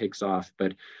off,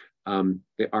 but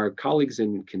our colleagues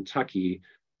in Kentucky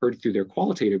heard through their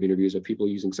qualitative interviews of people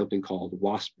using something called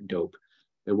WASP dope.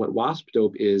 And what WASP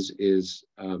dope is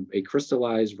a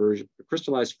crystallized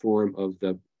form of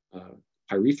the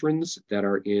pyrethrins that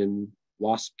are in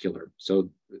wasp killer.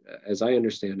 So as I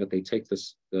understand it, they take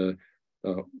the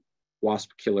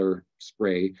wasp killer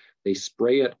spray, they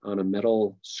spray it on a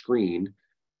metal screen,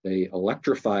 they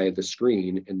electrify the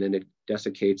screen, and then it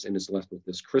desiccates and is left with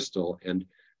this crystal. And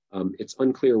it's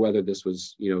unclear whether this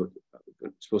was,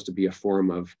 supposed to be a form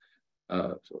of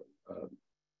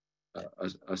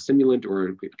a stimulant, or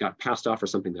it got passed off for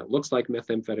something that looks like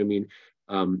methamphetamine.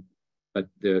 But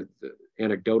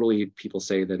anecdotally, people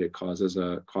say that it causes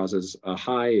a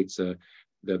high.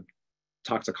 The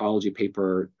toxicology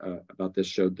paper about this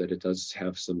showed that it does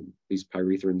have these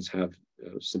pyrethrins have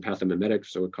some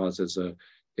pathomimetics, so it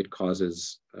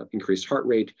causes increased heart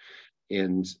rate,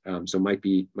 and so might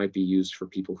be used for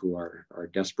people who are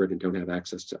desperate and don't have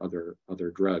access to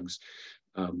other drugs.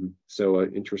 So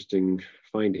an interesting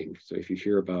finding. So if you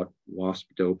hear about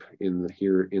WASP dope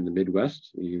here in the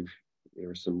Midwest, there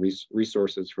are some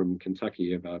resources from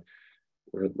Kentucky about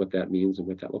what that means and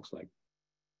what that looks like.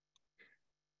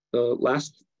 The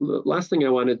last thing I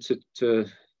wanted to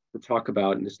talk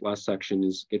about in this last section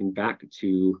is getting back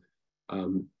to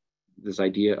this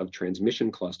idea of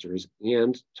transmission clusters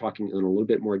and talking in a little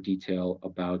bit more detail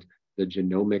about the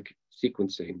genomic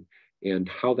sequencing and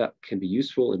how that can be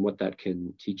useful and what that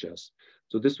can teach us.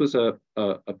 So this was a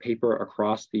paper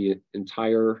across the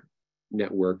entire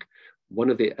network. One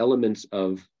of the elements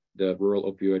of the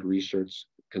Rural Opioid Research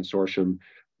Consortium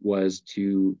was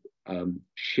to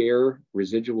share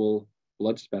residual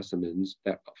blood specimens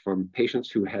from patients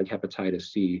who had hepatitis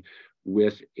C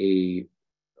with a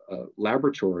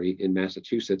laboratory in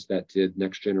Massachusetts that did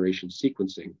next generation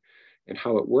sequencing. And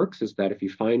how it works is that if you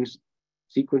find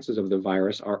sequences of the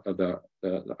virus, of the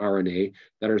RNA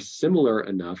that are similar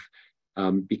enough,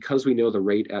 because we know the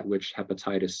rate at which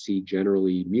hepatitis C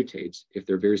generally mutates, if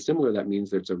they're very similar, that means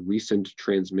there's a recent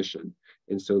transmission.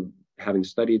 And so having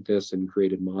studied this and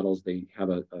created models, they have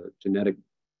a genetic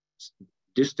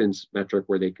distance metric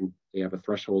where they have a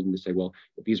threshold and they say, well,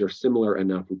 if these are similar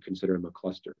enough, we consider them a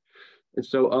cluster. And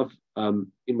so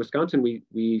in Wisconsin,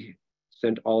 we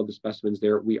sent all of the specimens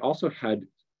there. We also had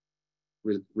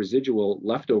residual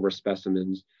leftover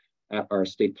specimens at our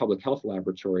state public health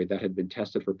laboratory that had been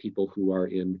tested for people who are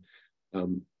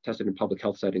tested in public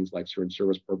health settings like syringe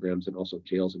service programs and also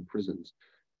jails and prisons.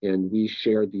 And we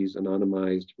shared these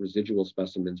anonymized residual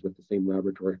specimens with the same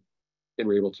laboratory, and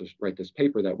we're able to write this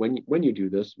paper that when you do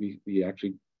this, we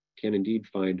actually can indeed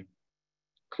find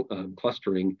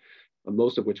clustering,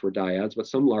 most of which were dyads, but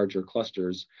some larger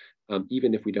clusters,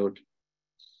 even if we don't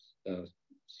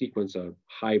sequence a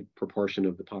high proportion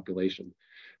of the population.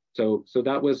 So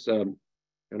that was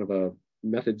kind of a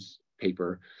methods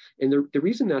paper. And the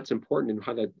reason that's important and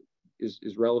how that is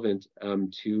relevant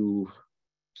to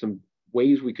some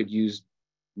ways we could use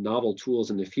novel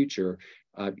tools in the future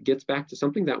gets back to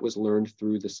something that was learned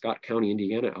through the Scott County,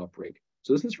 Indiana outbreak.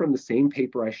 So this is from the same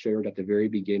paper I shared at the very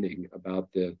beginning about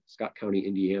the Scott County,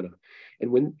 Indiana.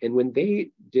 And when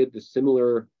they did the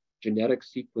similar genetic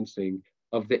sequencing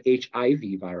of the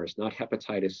HIV virus, not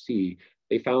hepatitis C,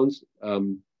 they found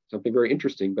something very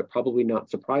interesting, but probably not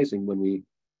surprising when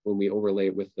we overlay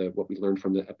it with what we learned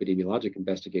from the epidemiologic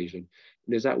investigation.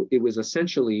 And is that it was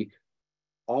essentially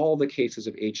all the cases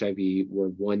of HIV were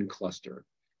one cluster.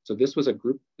 So this was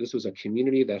a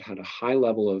community that had a high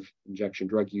level of injection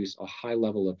drug use, a high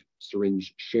level of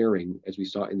syringe sharing, as we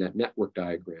saw in that network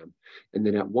diagram. And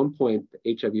then at one point,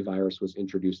 the HIV virus was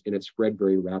introduced and it spread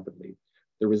very rapidly.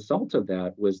 The result of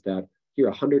that was that here,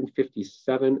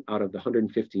 157 out of the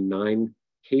 159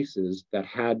 cases that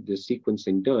had the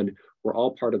sequencing done were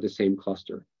all part of the same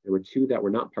cluster. There were 2 that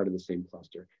were not part of the same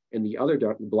cluster. And the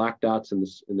other black dots in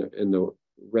the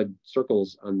red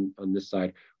circles on this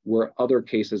side were other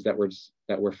cases that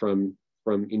were from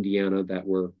Indiana that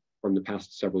were from the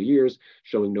past several years,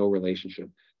 showing no relationship.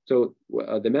 So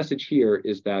the message here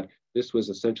is that this was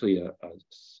essentially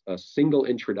a single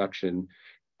introduction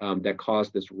that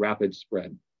caused this rapid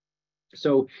spread.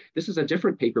 So this is a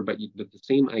different paper, but the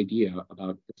same idea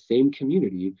about the same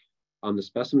community on the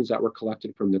specimens that were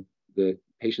collected from the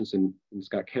patients in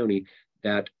Scott County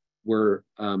that were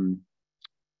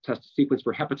test sequence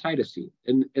for hepatitis C.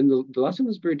 And the lesson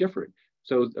was very different.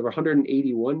 So there were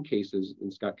 181 cases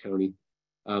in Scott County.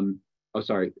 The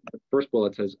first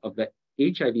bullet says of the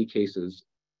HIV cases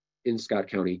in Scott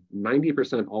County,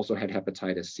 90% also had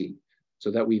hepatitis C. So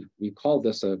that we called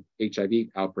this a HIV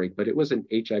outbreak, but it was an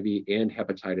HIV and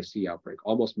hepatitis C outbreak.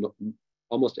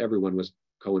 Almost everyone was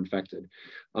co-infected.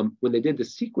 When they did the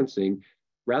sequencing,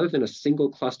 rather than a single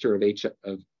cluster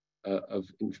of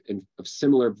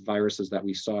similar viruses that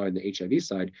we saw in the HIV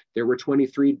side, there were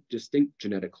 23 distinct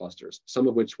genetic clusters, some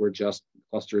of which were just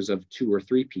clusters of 2 or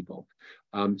 3 people.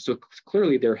 So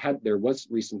clearly there was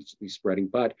recently spreading,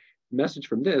 but the message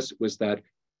from this was that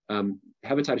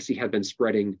hepatitis C had been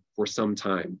spreading for some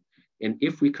time. And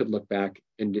if we could look back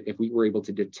and if we were able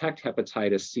to detect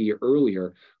hepatitis C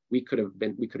earlier, we could have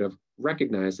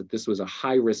recognized that this was a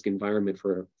high risk environment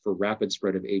for rapid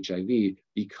spread of HIV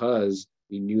because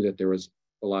we knew that there was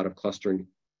a lot of clustering,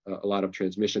 a lot of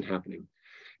transmission happening.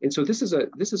 And so this is an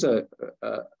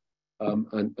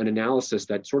analysis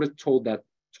that sort of told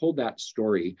that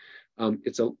story.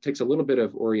 Takes a little bit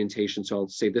of orientation. So I'll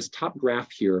say this top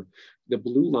graph here, the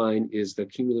blue line is the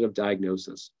cumulative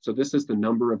diagnosis. So this is the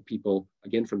number of people,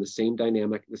 again, from the same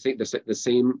dynamic, the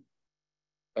same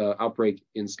outbreak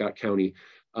in Scott County,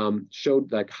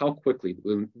 showed like how quickly,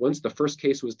 once the first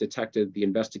case was detected, the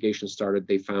investigation started,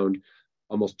 they found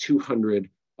almost 200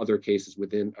 other cases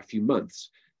within a few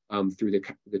months through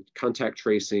the contact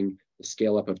tracing, the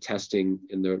scale up of testing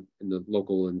in the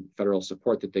local and federal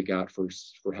support that they got for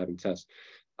having tests.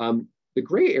 The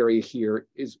gray area here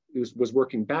was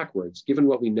working backwards, given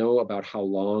what we know about how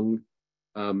long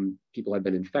people have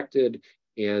been infected,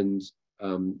 and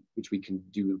which we can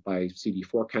do by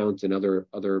CD4 count and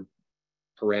other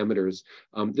parameters.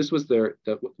 This was the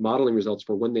modeling results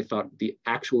for when they thought the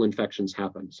actual infections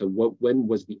happened. So when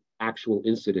was the actual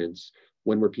incidence?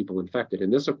 When were people infected?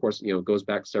 And this, of course, goes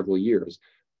back several years.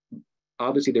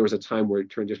 Obviously, there was a time where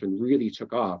transition really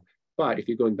took off. But if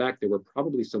you're going back, there were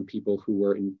probably some people who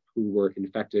were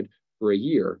infected for a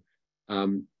year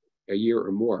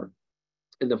or more.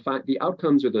 And the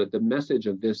outcomes, or the message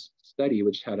of this study,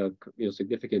 which had a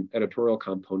significant editorial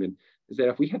component, is that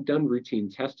if we had done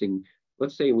routine testing,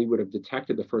 let's say we would have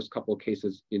detected the first couple of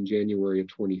cases in January of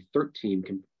 2013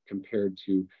 compared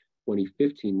to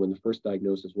 2015 when the first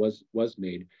diagnosis was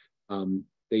made,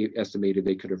 they estimated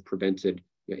they could have prevented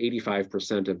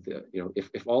 85% of the,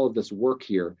 if all of this work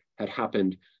here had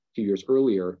happened 2 years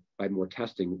earlier by more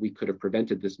testing, we could have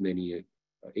prevented this many,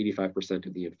 85%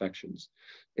 of the infections.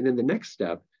 And then the next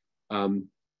step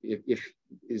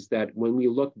is that when we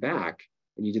look back,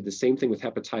 and you did the same thing with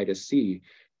hepatitis C,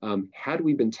 had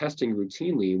we been testing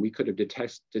routinely, we could have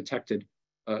detected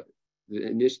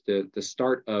the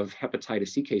start of hepatitis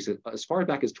C cases as far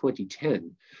back as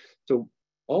 2010. So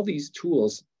all these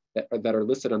tools that are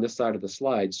listed on this side of the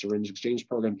slide, syringe exchange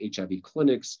program, HIV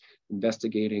clinics,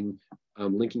 investigating,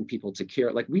 linking people to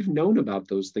care, like we've known about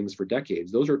those things for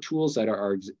decades. Those are tools that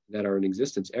are in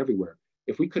existence everywhere.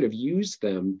 If we could have used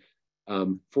them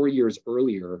 4 years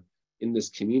earlier in this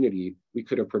community, we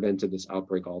could have prevented this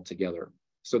outbreak altogether.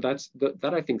 So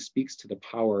that I think speaks to the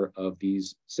power of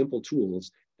these simple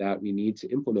tools that we need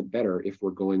to implement better if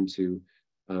we're going to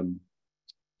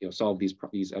solve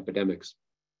these epidemics.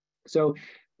 So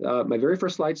my very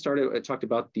first slide I talked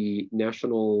about the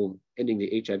national ending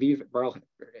the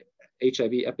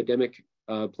HIV epidemic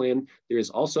plan. There is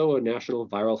also a national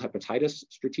viral hepatitis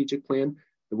strategic plan.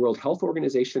 The World Health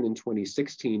Organization in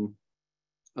 2016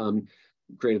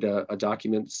 created a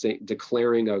document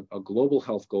declaring a global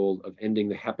health goal of ending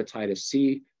the hepatitis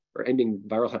C, or ending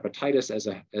viral hepatitis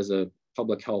as a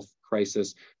public health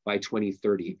crisis by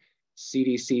 2030.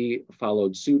 CDC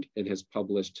followed suit and has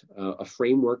published a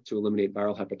framework to eliminate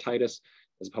viral hepatitis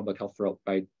as a public health threat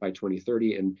by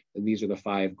 2030. And these are the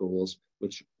 5 goals,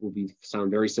 which will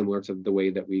sound very similar to the way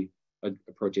that we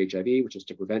approach HIV, which is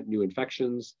to prevent new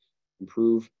infections,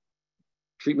 improve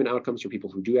treatment outcomes for people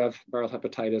who do have viral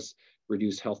hepatitis,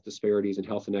 reduce health disparities and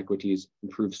health inequities,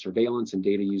 improve surveillance and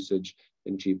data usage,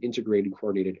 and achieve integrated,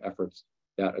 coordinated efforts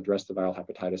that address the viral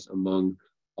hepatitis among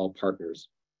all partners.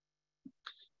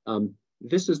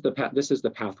 This is the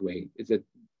pathway.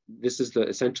 This is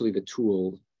essentially the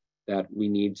tool that we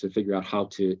need to figure out how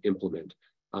to implement.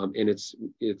 And it's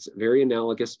very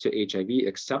analogous to HIV,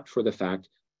 except for the fact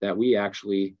that we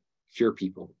actually cure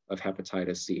people of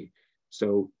hepatitis C.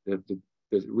 So the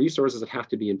resources that have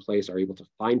to be in place are able to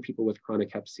find people with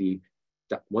chronic hep C.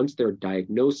 That once they're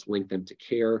diagnosed, link them to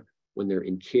care. When they're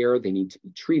in care, they need to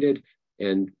be treated.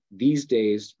 And these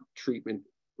days, treatment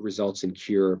results in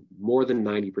cure more than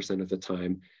 90% of the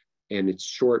time. And it's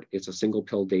short, it's a single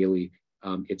pill daily.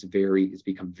 It's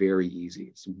become very easy.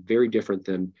 It's very different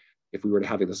than if we were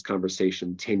having this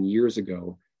conversation 10 years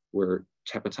ago, where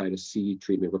hepatitis C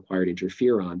treatment required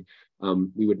interferon.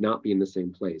 We would not be in the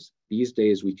same place. These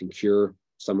days, we can cure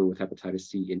someone with hepatitis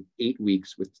C in 8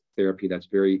 weeks with therapy that's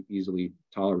very easily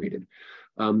tolerated.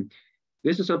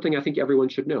 This is something I think everyone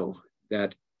should know,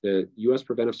 that the U.S.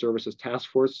 Preventive Services Task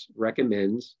Force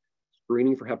recommends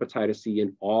screening for hepatitis C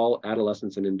in all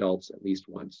adolescents and adults at least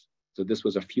once. So this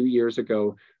was a few years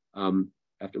ago.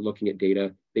 After looking at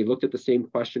data, they looked at the same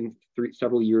question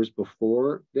several years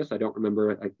before this. I don't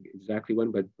remember exactly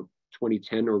when, but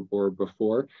 2010 or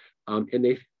before. And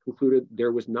they concluded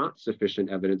there was not sufficient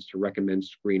evidence to recommend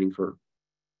screening for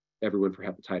everyone for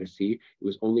hepatitis C. It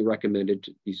was only recommended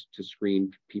to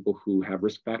screen people who have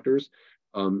risk factors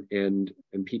and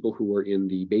people who were in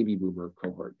the baby boomer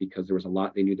cohort, because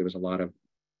they knew there was a lot of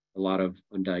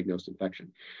undiagnosed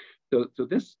infection. So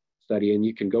this study, and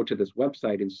you can go to this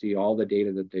website and see all the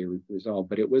data that they resolved.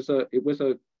 But it was a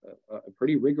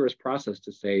pretty rigorous process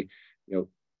to say,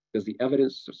 does the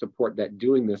evidence support that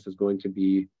doing this is going to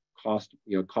be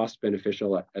cost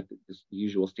beneficial at the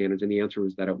usual standards? And the answer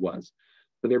was that it was.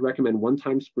 So they recommend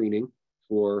one-time screening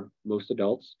for most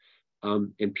adults,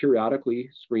 and periodically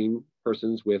screen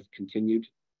persons with continued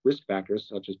risk factors,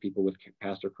 such as people with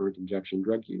past or current injection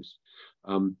drug use.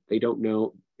 They don't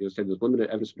know, said there's limited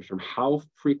evidence from how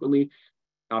frequently.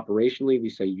 Operationally, we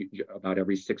say about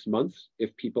every 6 months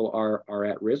if people are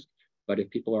at risk, but if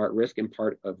people are at risk in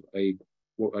part of a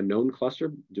known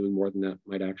cluster, doing more than that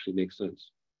might actually make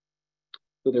sense.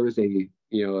 So there is a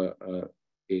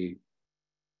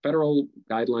federal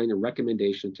guideline, a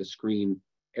recommendation to screen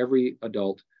every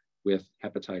adult with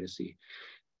hepatitis C.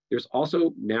 There's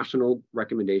also national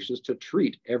recommendations to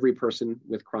treat every person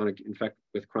with chronic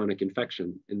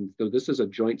infection. And so this is a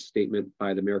joint statement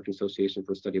by the American Association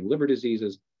for the Study of Liver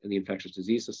Diseases and the Infectious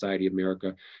Disease Society of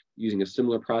America, using a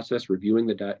similar process, reviewing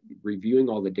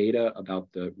all the data about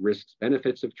the risks,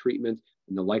 benefits of treatment,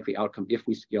 and the likely outcome if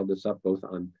we scale this up, both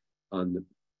on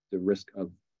the risk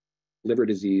of liver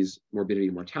disease, morbidity,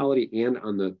 and mortality, and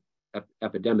on the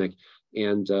epidemic.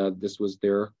 And this was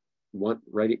their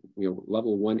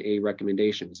level 1A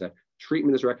recommendations, that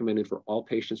treatment is recommended for all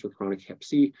patients with chronic hep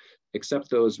C, except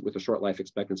those with a short life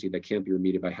expectancy that can't be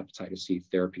remediated by hepatitis C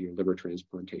therapy or liver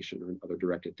transplantation or other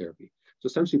directed therapy. So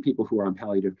essentially people who are on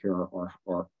palliative care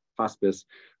or hospice,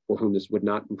 for whom this would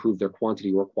not improve their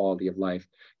quantity or quality of life,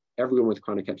 everyone with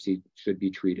chronic hep C should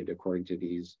be treated according to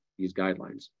these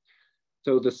guidelines.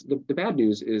 So the bad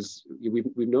news is we've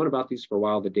known about these for a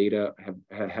while. The data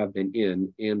have been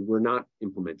in, and we're not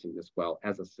implementing this well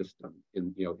as a system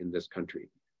in this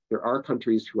country. There are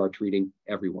countries who are treating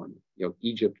everyone.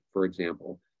 Egypt, for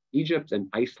example. Egypt and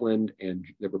Iceland and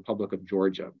the Republic of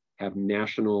Georgia have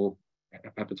national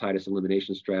hepatitis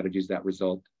elimination strategies that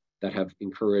have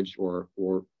encouraged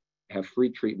or have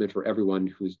free treatment for everyone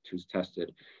who's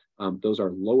tested. Those are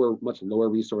much lower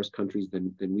resource countries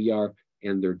than we are,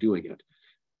 and they're doing it.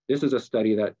 This is a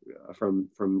study that from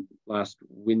last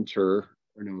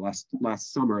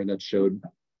summer that showed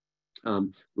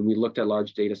when we looked at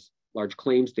large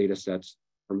claims data sets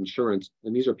from insurance,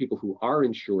 and these are people who are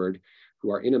insured,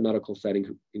 who are in a medical setting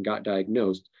and got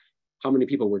diagnosed, how many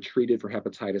people were treated for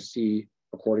hepatitis C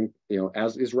according,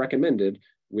 as is recommended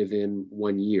within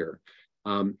 1 year.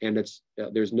 And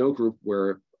there's no group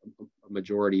where a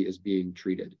majority is being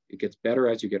treated. It gets better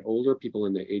as you get older. People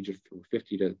in the age of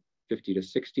 50 to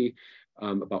 60,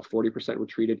 about 40% were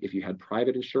treated if you had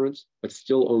private insurance, but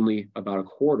still only about a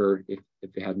quarter if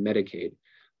they had Medicaid.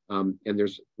 And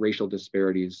there's racial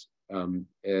disparities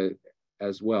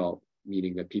as well,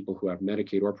 meaning that people who have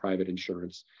Medicaid or private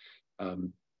insurance are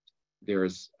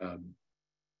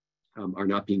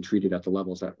not being treated at the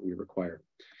levels that we require.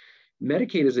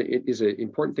 Medicaid is an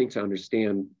important thing to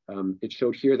understand. It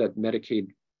showed here that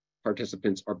Medicaid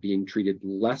participants are being treated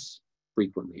less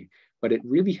frequently, but it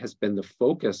really has been the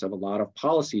focus of a lot of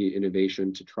policy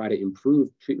innovation to try to improve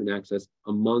treatment access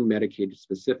among Medicaid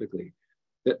specifically.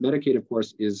 That Medicaid, of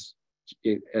course, is,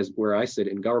 as where I sit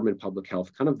in government public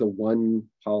health, kind of the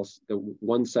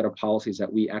one set of policies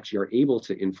that we actually are able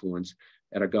to influence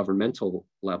at a governmental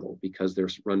level, because they're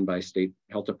run by state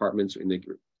health departments and they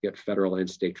get federal and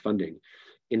state funding.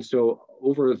 And so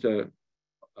over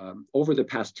the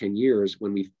past 10 years,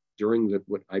 during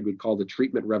what I would call the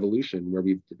treatment revolution, where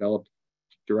we've developed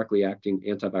directly acting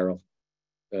antiviral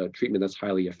treatment that's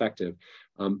highly effective,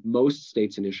 most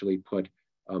states initially put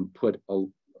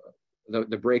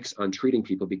the brakes on treating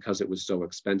people because it was so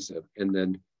expensive. And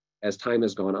then as time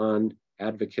has gone on,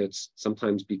 advocates,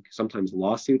 sometimes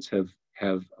lawsuits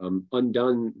have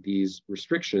undone these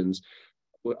restrictions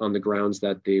on the grounds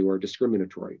that they were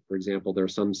discriminatory. For example, there are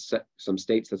some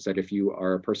states that said if you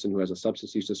are a person who has a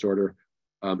substance use disorder,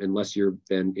 unless you've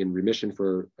been in remission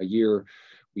for a year,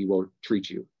 we won't treat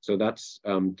you. So that's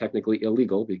technically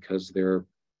illegal because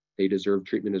they deserve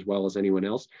treatment as well as anyone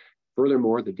else.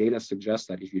 Furthermore, the data suggests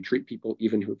that if you treat people,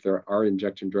 even if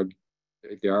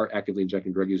they are actively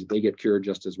injecting drug use, they get cured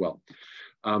just as well.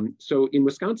 So in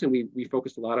Wisconsin, we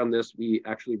focused a lot on this. We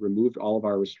actually removed all of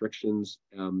our restrictions,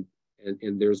 and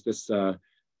there's this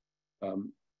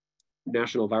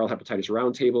National Viral Hepatitis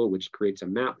Roundtable, which creates a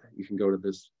map. You can go to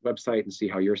this website and see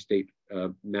how your state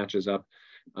matches up.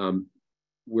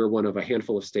 We're one of a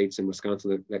handful of states in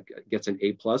Wisconsin that gets an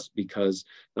A+ because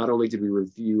not only did we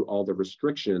review all the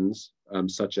restrictions,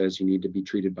 such as you need to be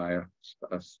treated by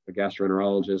a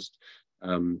gastroenterologist,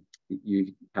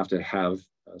 you have to have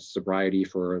sobriety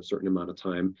for a certain amount of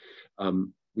time,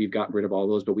 we've got rid of all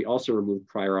those, but we also removed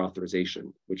prior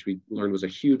authorization, which we learned was a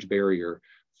huge barrier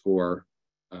for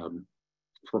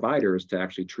providers to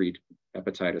actually treat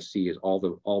hepatitis C, is all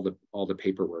the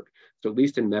paperwork. So at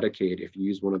least in Medicaid, if you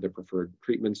use one of the preferred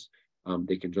treatments,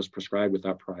 they can just prescribe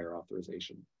without prior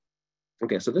authorization.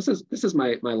 Okay, so this is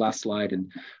my last slide,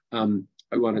 and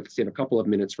I wanted to save a couple of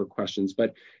minutes for questions,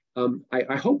 but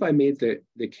I hope I made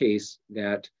the case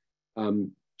that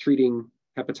treating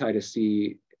hepatitis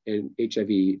C and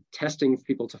HIV, testing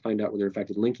people to find out whether they're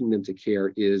infected, linking them to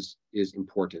care is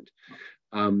important.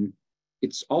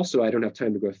 It's also, I don't have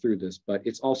time to go through this, but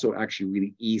it's also actually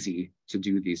really easy to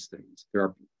do these things. There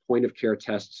are point of care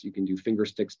tests. You can do finger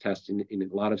sticks tests in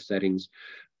a lot of settings.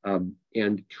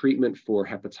 And treatment for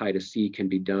hepatitis C can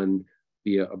be done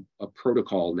via a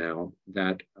protocol now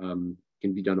that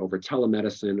can be done over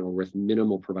telemedicine or with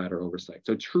minimal provider oversight.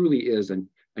 So it truly is an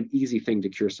easy thing to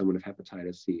cure someone of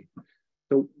hepatitis C.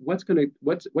 So what's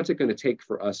it going to take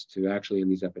for us to actually, in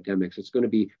these epidemics? It's going to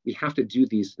be, we have to do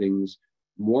these things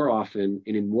more often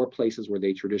and in more places where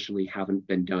they traditionally haven't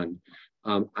been done.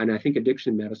 And I think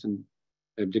addiction medicine,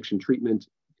 addiction treatment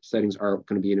settings are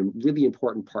going to be a really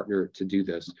important partner to do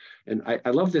this. And I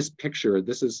love this picture.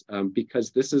 This is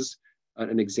because this is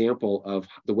an example of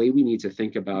the way we need to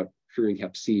think about curing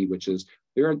Hep C, which is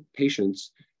there are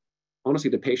patients, honestly,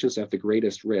 the patients that have the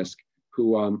greatest risk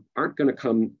who aren't going to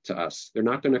come to us. They're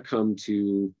not going to come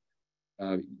to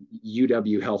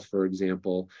UW Health, for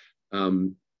example,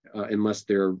 unless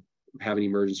they're have an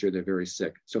emergency or they're very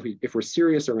sick. So if we're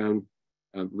serious around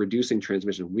reducing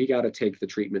transmission, we got to take the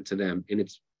treatment to them, and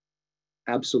it's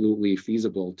absolutely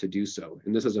feasible to do so.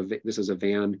 And this is a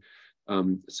van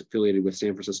affiliated with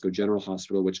San Francisco General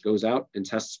Hospital, which goes out and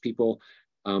tests people,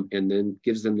 and then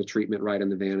gives them the treatment right in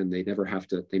the van, and they never have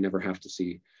to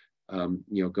see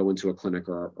go into a clinic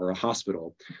or a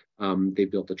hospital. They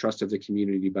built the trust of the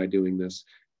community by doing this,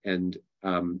 and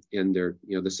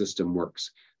the system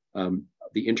works.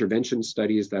 The intervention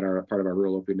studies that are a part of our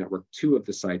rural opioid network, 2 of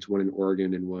the sites, one in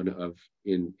Oregon and one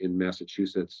in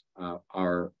Massachusetts,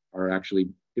 are actually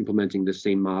implementing the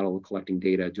same model, collecting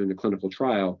data, doing a clinical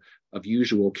trial of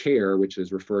usual care, which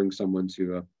is referring someone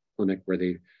to a clinic where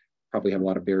they probably have a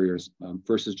lot of barriers,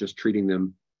 versus just treating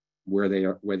them where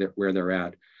they're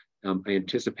at. I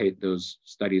anticipate those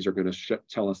studies are going to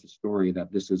tell us the story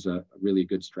that this is a really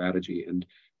good strategy, and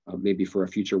maybe for a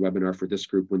future webinar for this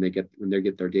group, when they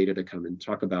get their data, to come and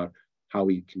talk about how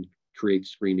we can create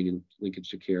screening and linkage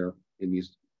to care in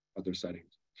these other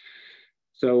settings.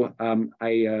 So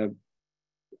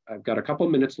I've got a couple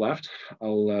minutes left.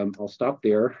 I'll stop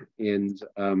there, and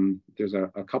there's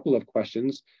a couple of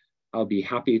questions. I'll be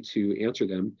happy to answer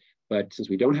them, but since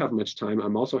we don't have much time,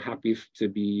 I'm also happy to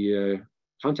be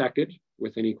contacted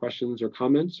with any questions or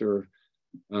comments or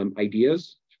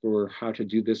ideas for how to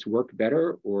do this work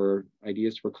better, or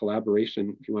ideas for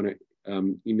collaboration. If you want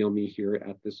to email me here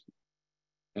at this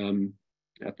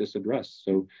address.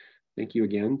 So thank you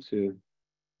again to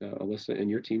Alyssa and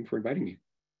your team for inviting me.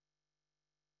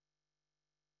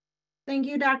 Thank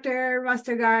you, Dr.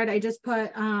 Westergaard. I just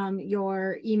put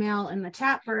your email in the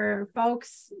chat for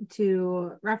folks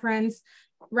to reference.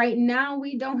 Right now,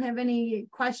 we don't have any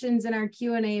questions in our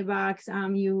Q&A box.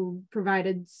 You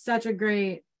provided such a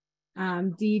great,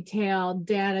 detailed,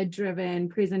 data-driven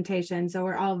presentation. So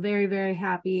we're all very, very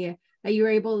happy that you were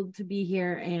able to be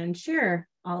here and share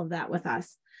all of that with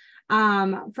us.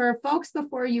 For folks,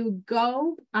 before you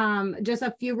go, just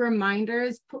a few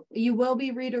reminders. You will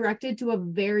be redirected to a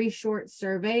very short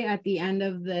survey at the end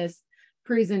of this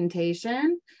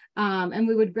presentation. And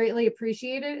we would greatly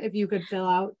appreciate it if you could fill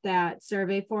out that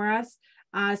survey for us.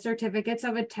 Certificates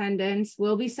of attendance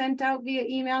will be sent out via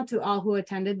email to all who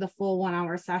attended the full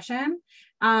 1-hour session.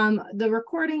 The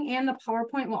recording and the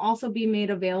PowerPoint will also be made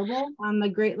available on the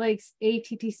Great Lakes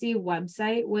ATTC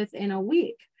website within a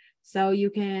week. So you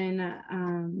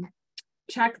can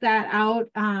check that out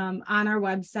on our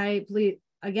website.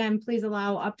 Please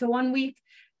allow up to 1 week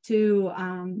to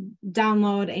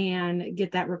download and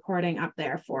get that recording up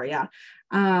there for you.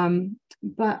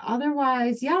 But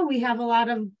otherwise, yeah, we have a lot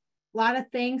of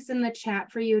thanks in the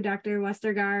chat for you, Dr.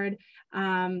 Westergaard.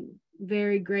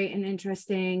 Very great and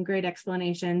interesting, great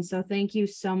explanation. So thank you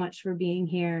so much for being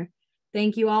here.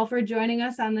 Thank you all for joining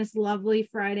us on this lovely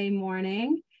Friday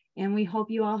morning. And we hope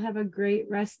you all have a great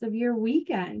rest of your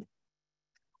weekend.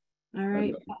 All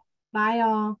right. Bye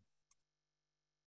all.